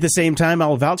 At the same time,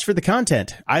 I'll vouch for the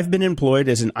content. I've been employed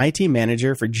as an IT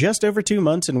manager for just over 2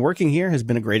 months, and working here has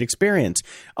been a great experience.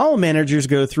 All managers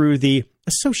go through the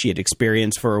associate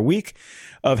experience for a week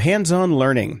of hands-on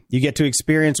learning. You get to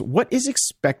experience what is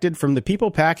expected from the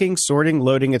people packing, sorting,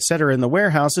 loading, etc. in the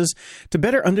warehouses to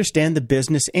better understand the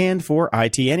business and for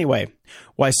IT anyway.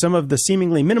 Why some of the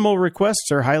seemingly minimal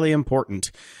requests are highly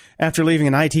important. After leaving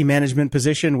an IT management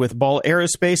position with Ball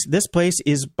Aerospace, this place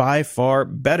is by far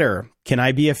better. Can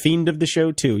I be a fiend of the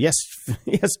show too?" Yes,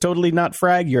 Totally Not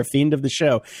Frag, you're a fiend of the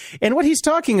show. And what he's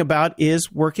talking about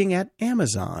is working at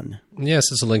Amazon. Yes,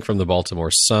 it's a link from the Baltimore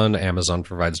Sun. Amazon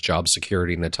provides job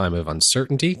security in a time of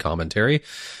uncertainty, commentary.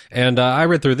 And I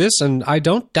read through this, and I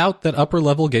don't doubt that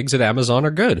upper-level gigs at Amazon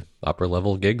are good.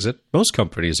 Upper-level gigs at most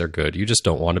companies are good. You just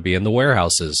don't want to be in the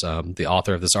warehouses. The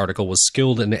author of this article was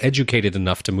skilled and educated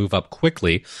enough to move up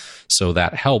quickly, so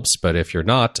that helps. But if you're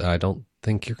not, I don't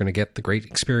think you're going to get the great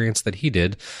experience that he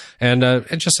did. And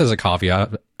just as a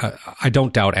caveat, I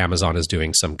don't doubt Amazon is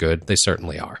doing some good. They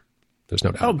certainly are. There's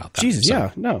no doubt about that. Jesus,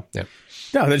 So, no,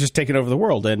 they're just taking over the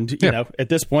world, and you know, at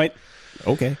this point,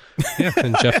 okay,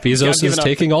 and Jeff Bezos is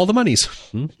taking all the monies.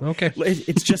 Okay,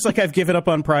 it's just like I've given up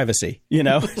on privacy. You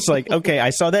know, it's like, okay, I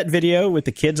saw that video with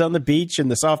the kids on the beach and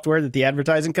the software that the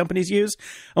advertising companies use.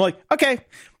 I'm like, okay,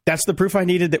 that's the proof I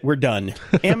needed that we're done.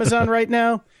 Amazon right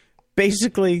now,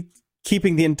 basically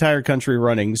keeping the entire country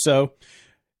running. So,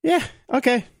 yeah,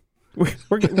 okay. We'll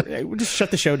just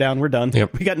shut the show down. We're done.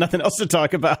 Yep. We got nothing else to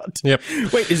talk about. Yep.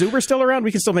 Wait, is Uber still around?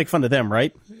 We can still make fun of them,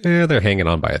 right? Yeah, they're hanging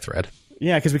on by a thread.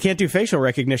 Yeah, because we can't do facial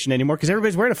recognition anymore because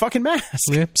everybody's wearing a fucking mask.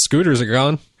 Yep. Scooters are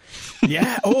gone.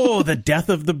 Yeah. Oh, the death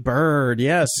of the bird.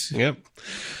 Yes. Yep.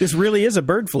 This really is a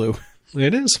bird flu.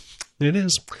 It is. It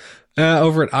is.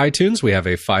 Over at iTunes, we have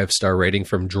a 5-star rating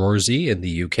from Drawsy in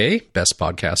the UK. Best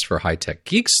podcast for high-tech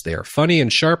geeks. They are funny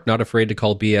and sharp, not afraid to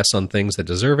call BS on things that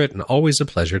deserve it, and always a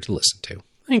pleasure to listen to.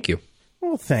 Thank you.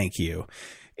 Well, thank you.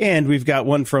 And we've got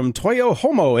one from Toyo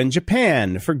Homo in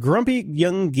Japan for Grumpy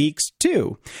Young Geeks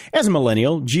too. As a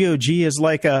millennial, GOG is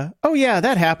like a, oh yeah,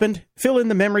 that happened. Fill in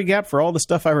the memory gap for all the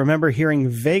stuff I remember hearing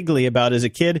vaguely about as a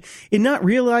kid and not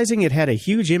realizing it had a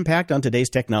huge impact on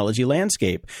today's technology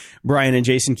landscape. Brian and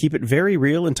Jason keep it very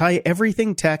real and tie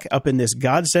everything tech up in this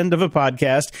godsend of a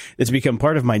podcast that's become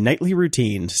part of my nightly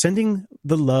routine. Sending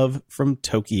the love from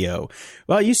Tokyo.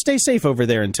 Well, you stay safe over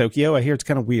there in Tokyo. I hear it's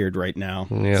kind of weird right now.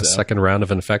 Yeah, second round of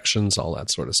infections, all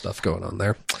that sort of stuff going on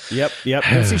there. Yep.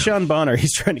 I see Sean Bonner.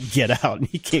 He's trying to get out and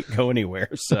he can't go anywhere.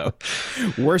 So,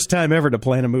 worst time ever to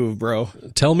plan a move, bro.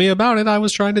 Tell me about it. I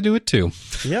was trying to do it too.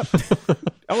 Yep.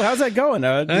 Oh, how's that going?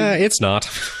 It's not.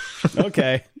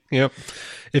 Okay. Yep.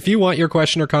 If you want your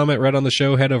question or comment read on the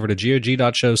show, head over to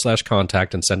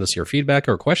gog.show/contact and send us your feedback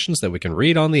or questions that we can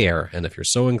read on the air. And if you're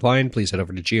so inclined, please head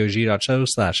over to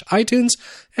gog.show/iTunes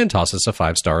and toss us a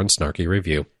 5-star and snarky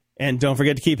review. And don't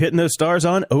forget to keep hitting those stars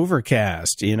on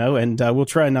Overcast, you know, and we'll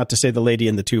try not to say the lady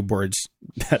in the tube words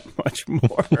that much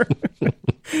more.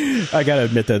 I got to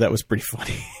admit, though, that was pretty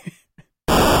funny.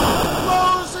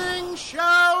 Closing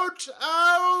shout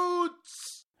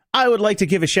outs. I would like to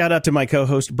give a shout out to my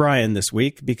co-host Brian this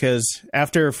week because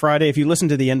after Friday, if you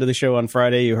listened to the end of the show on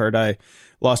Friday, you heard I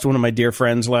lost one of my dear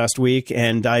friends last week,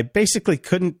 and I basically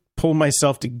couldn't pull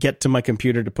myself to get to my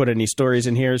computer to put any stories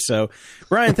in here. So,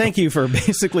 Brian, thank you for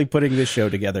basically putting this show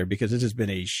together because it has been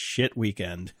a shit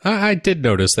weekend. I did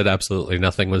notice that absolutely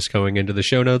nothing was going into the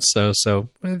show notes, so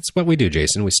it's what we do,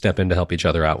 Jason. We step in to help each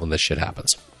other out when this shit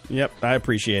happens. Yep, I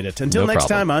appreciate it. Until next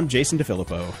time, I'm Jason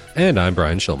DeFilippo. And I'm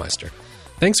Brian Schulmeister.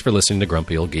 Thanks for listening to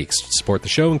Grumpy Old Geeks. To support the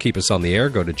show and keep us on the air,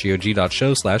 go to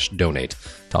gog.show/donate.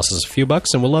 Toss us a few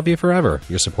bucks and we'll love you forever.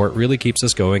 Your support really keeps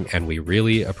us going and we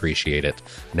really appreciate it.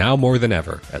 Now more than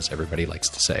ever, as everybody likes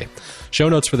to say. Show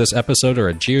notes for this episode are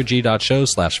at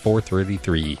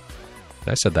gog.show/433.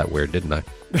 I said that weird, didn't I?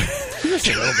 Just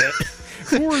a little bit.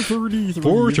 433.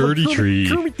 433.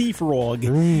 Kermit the Frog.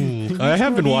 I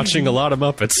have been watching a lot of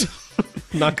Muppets.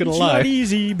 Not gonna lie. Not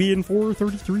easy being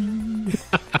 433.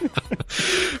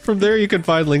 From there, you can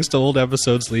find links to old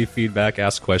episodes, leave feedback,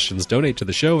 ask questions, donate to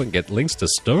the show, and get links to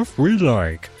stuff we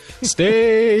like.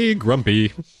 Stay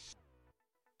grumpy.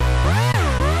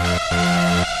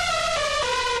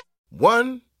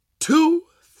 1, 2,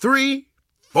 3,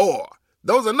 4.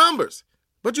 Those are numbers,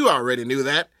 but you already knew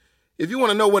that. If you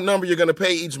want to know what number you're going to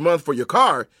pay each month for your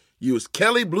car, use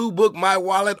Kelley Blue Book My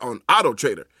Wallet on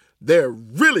AutoTrader. They're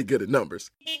really good at numbers.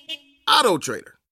 AutoTrader.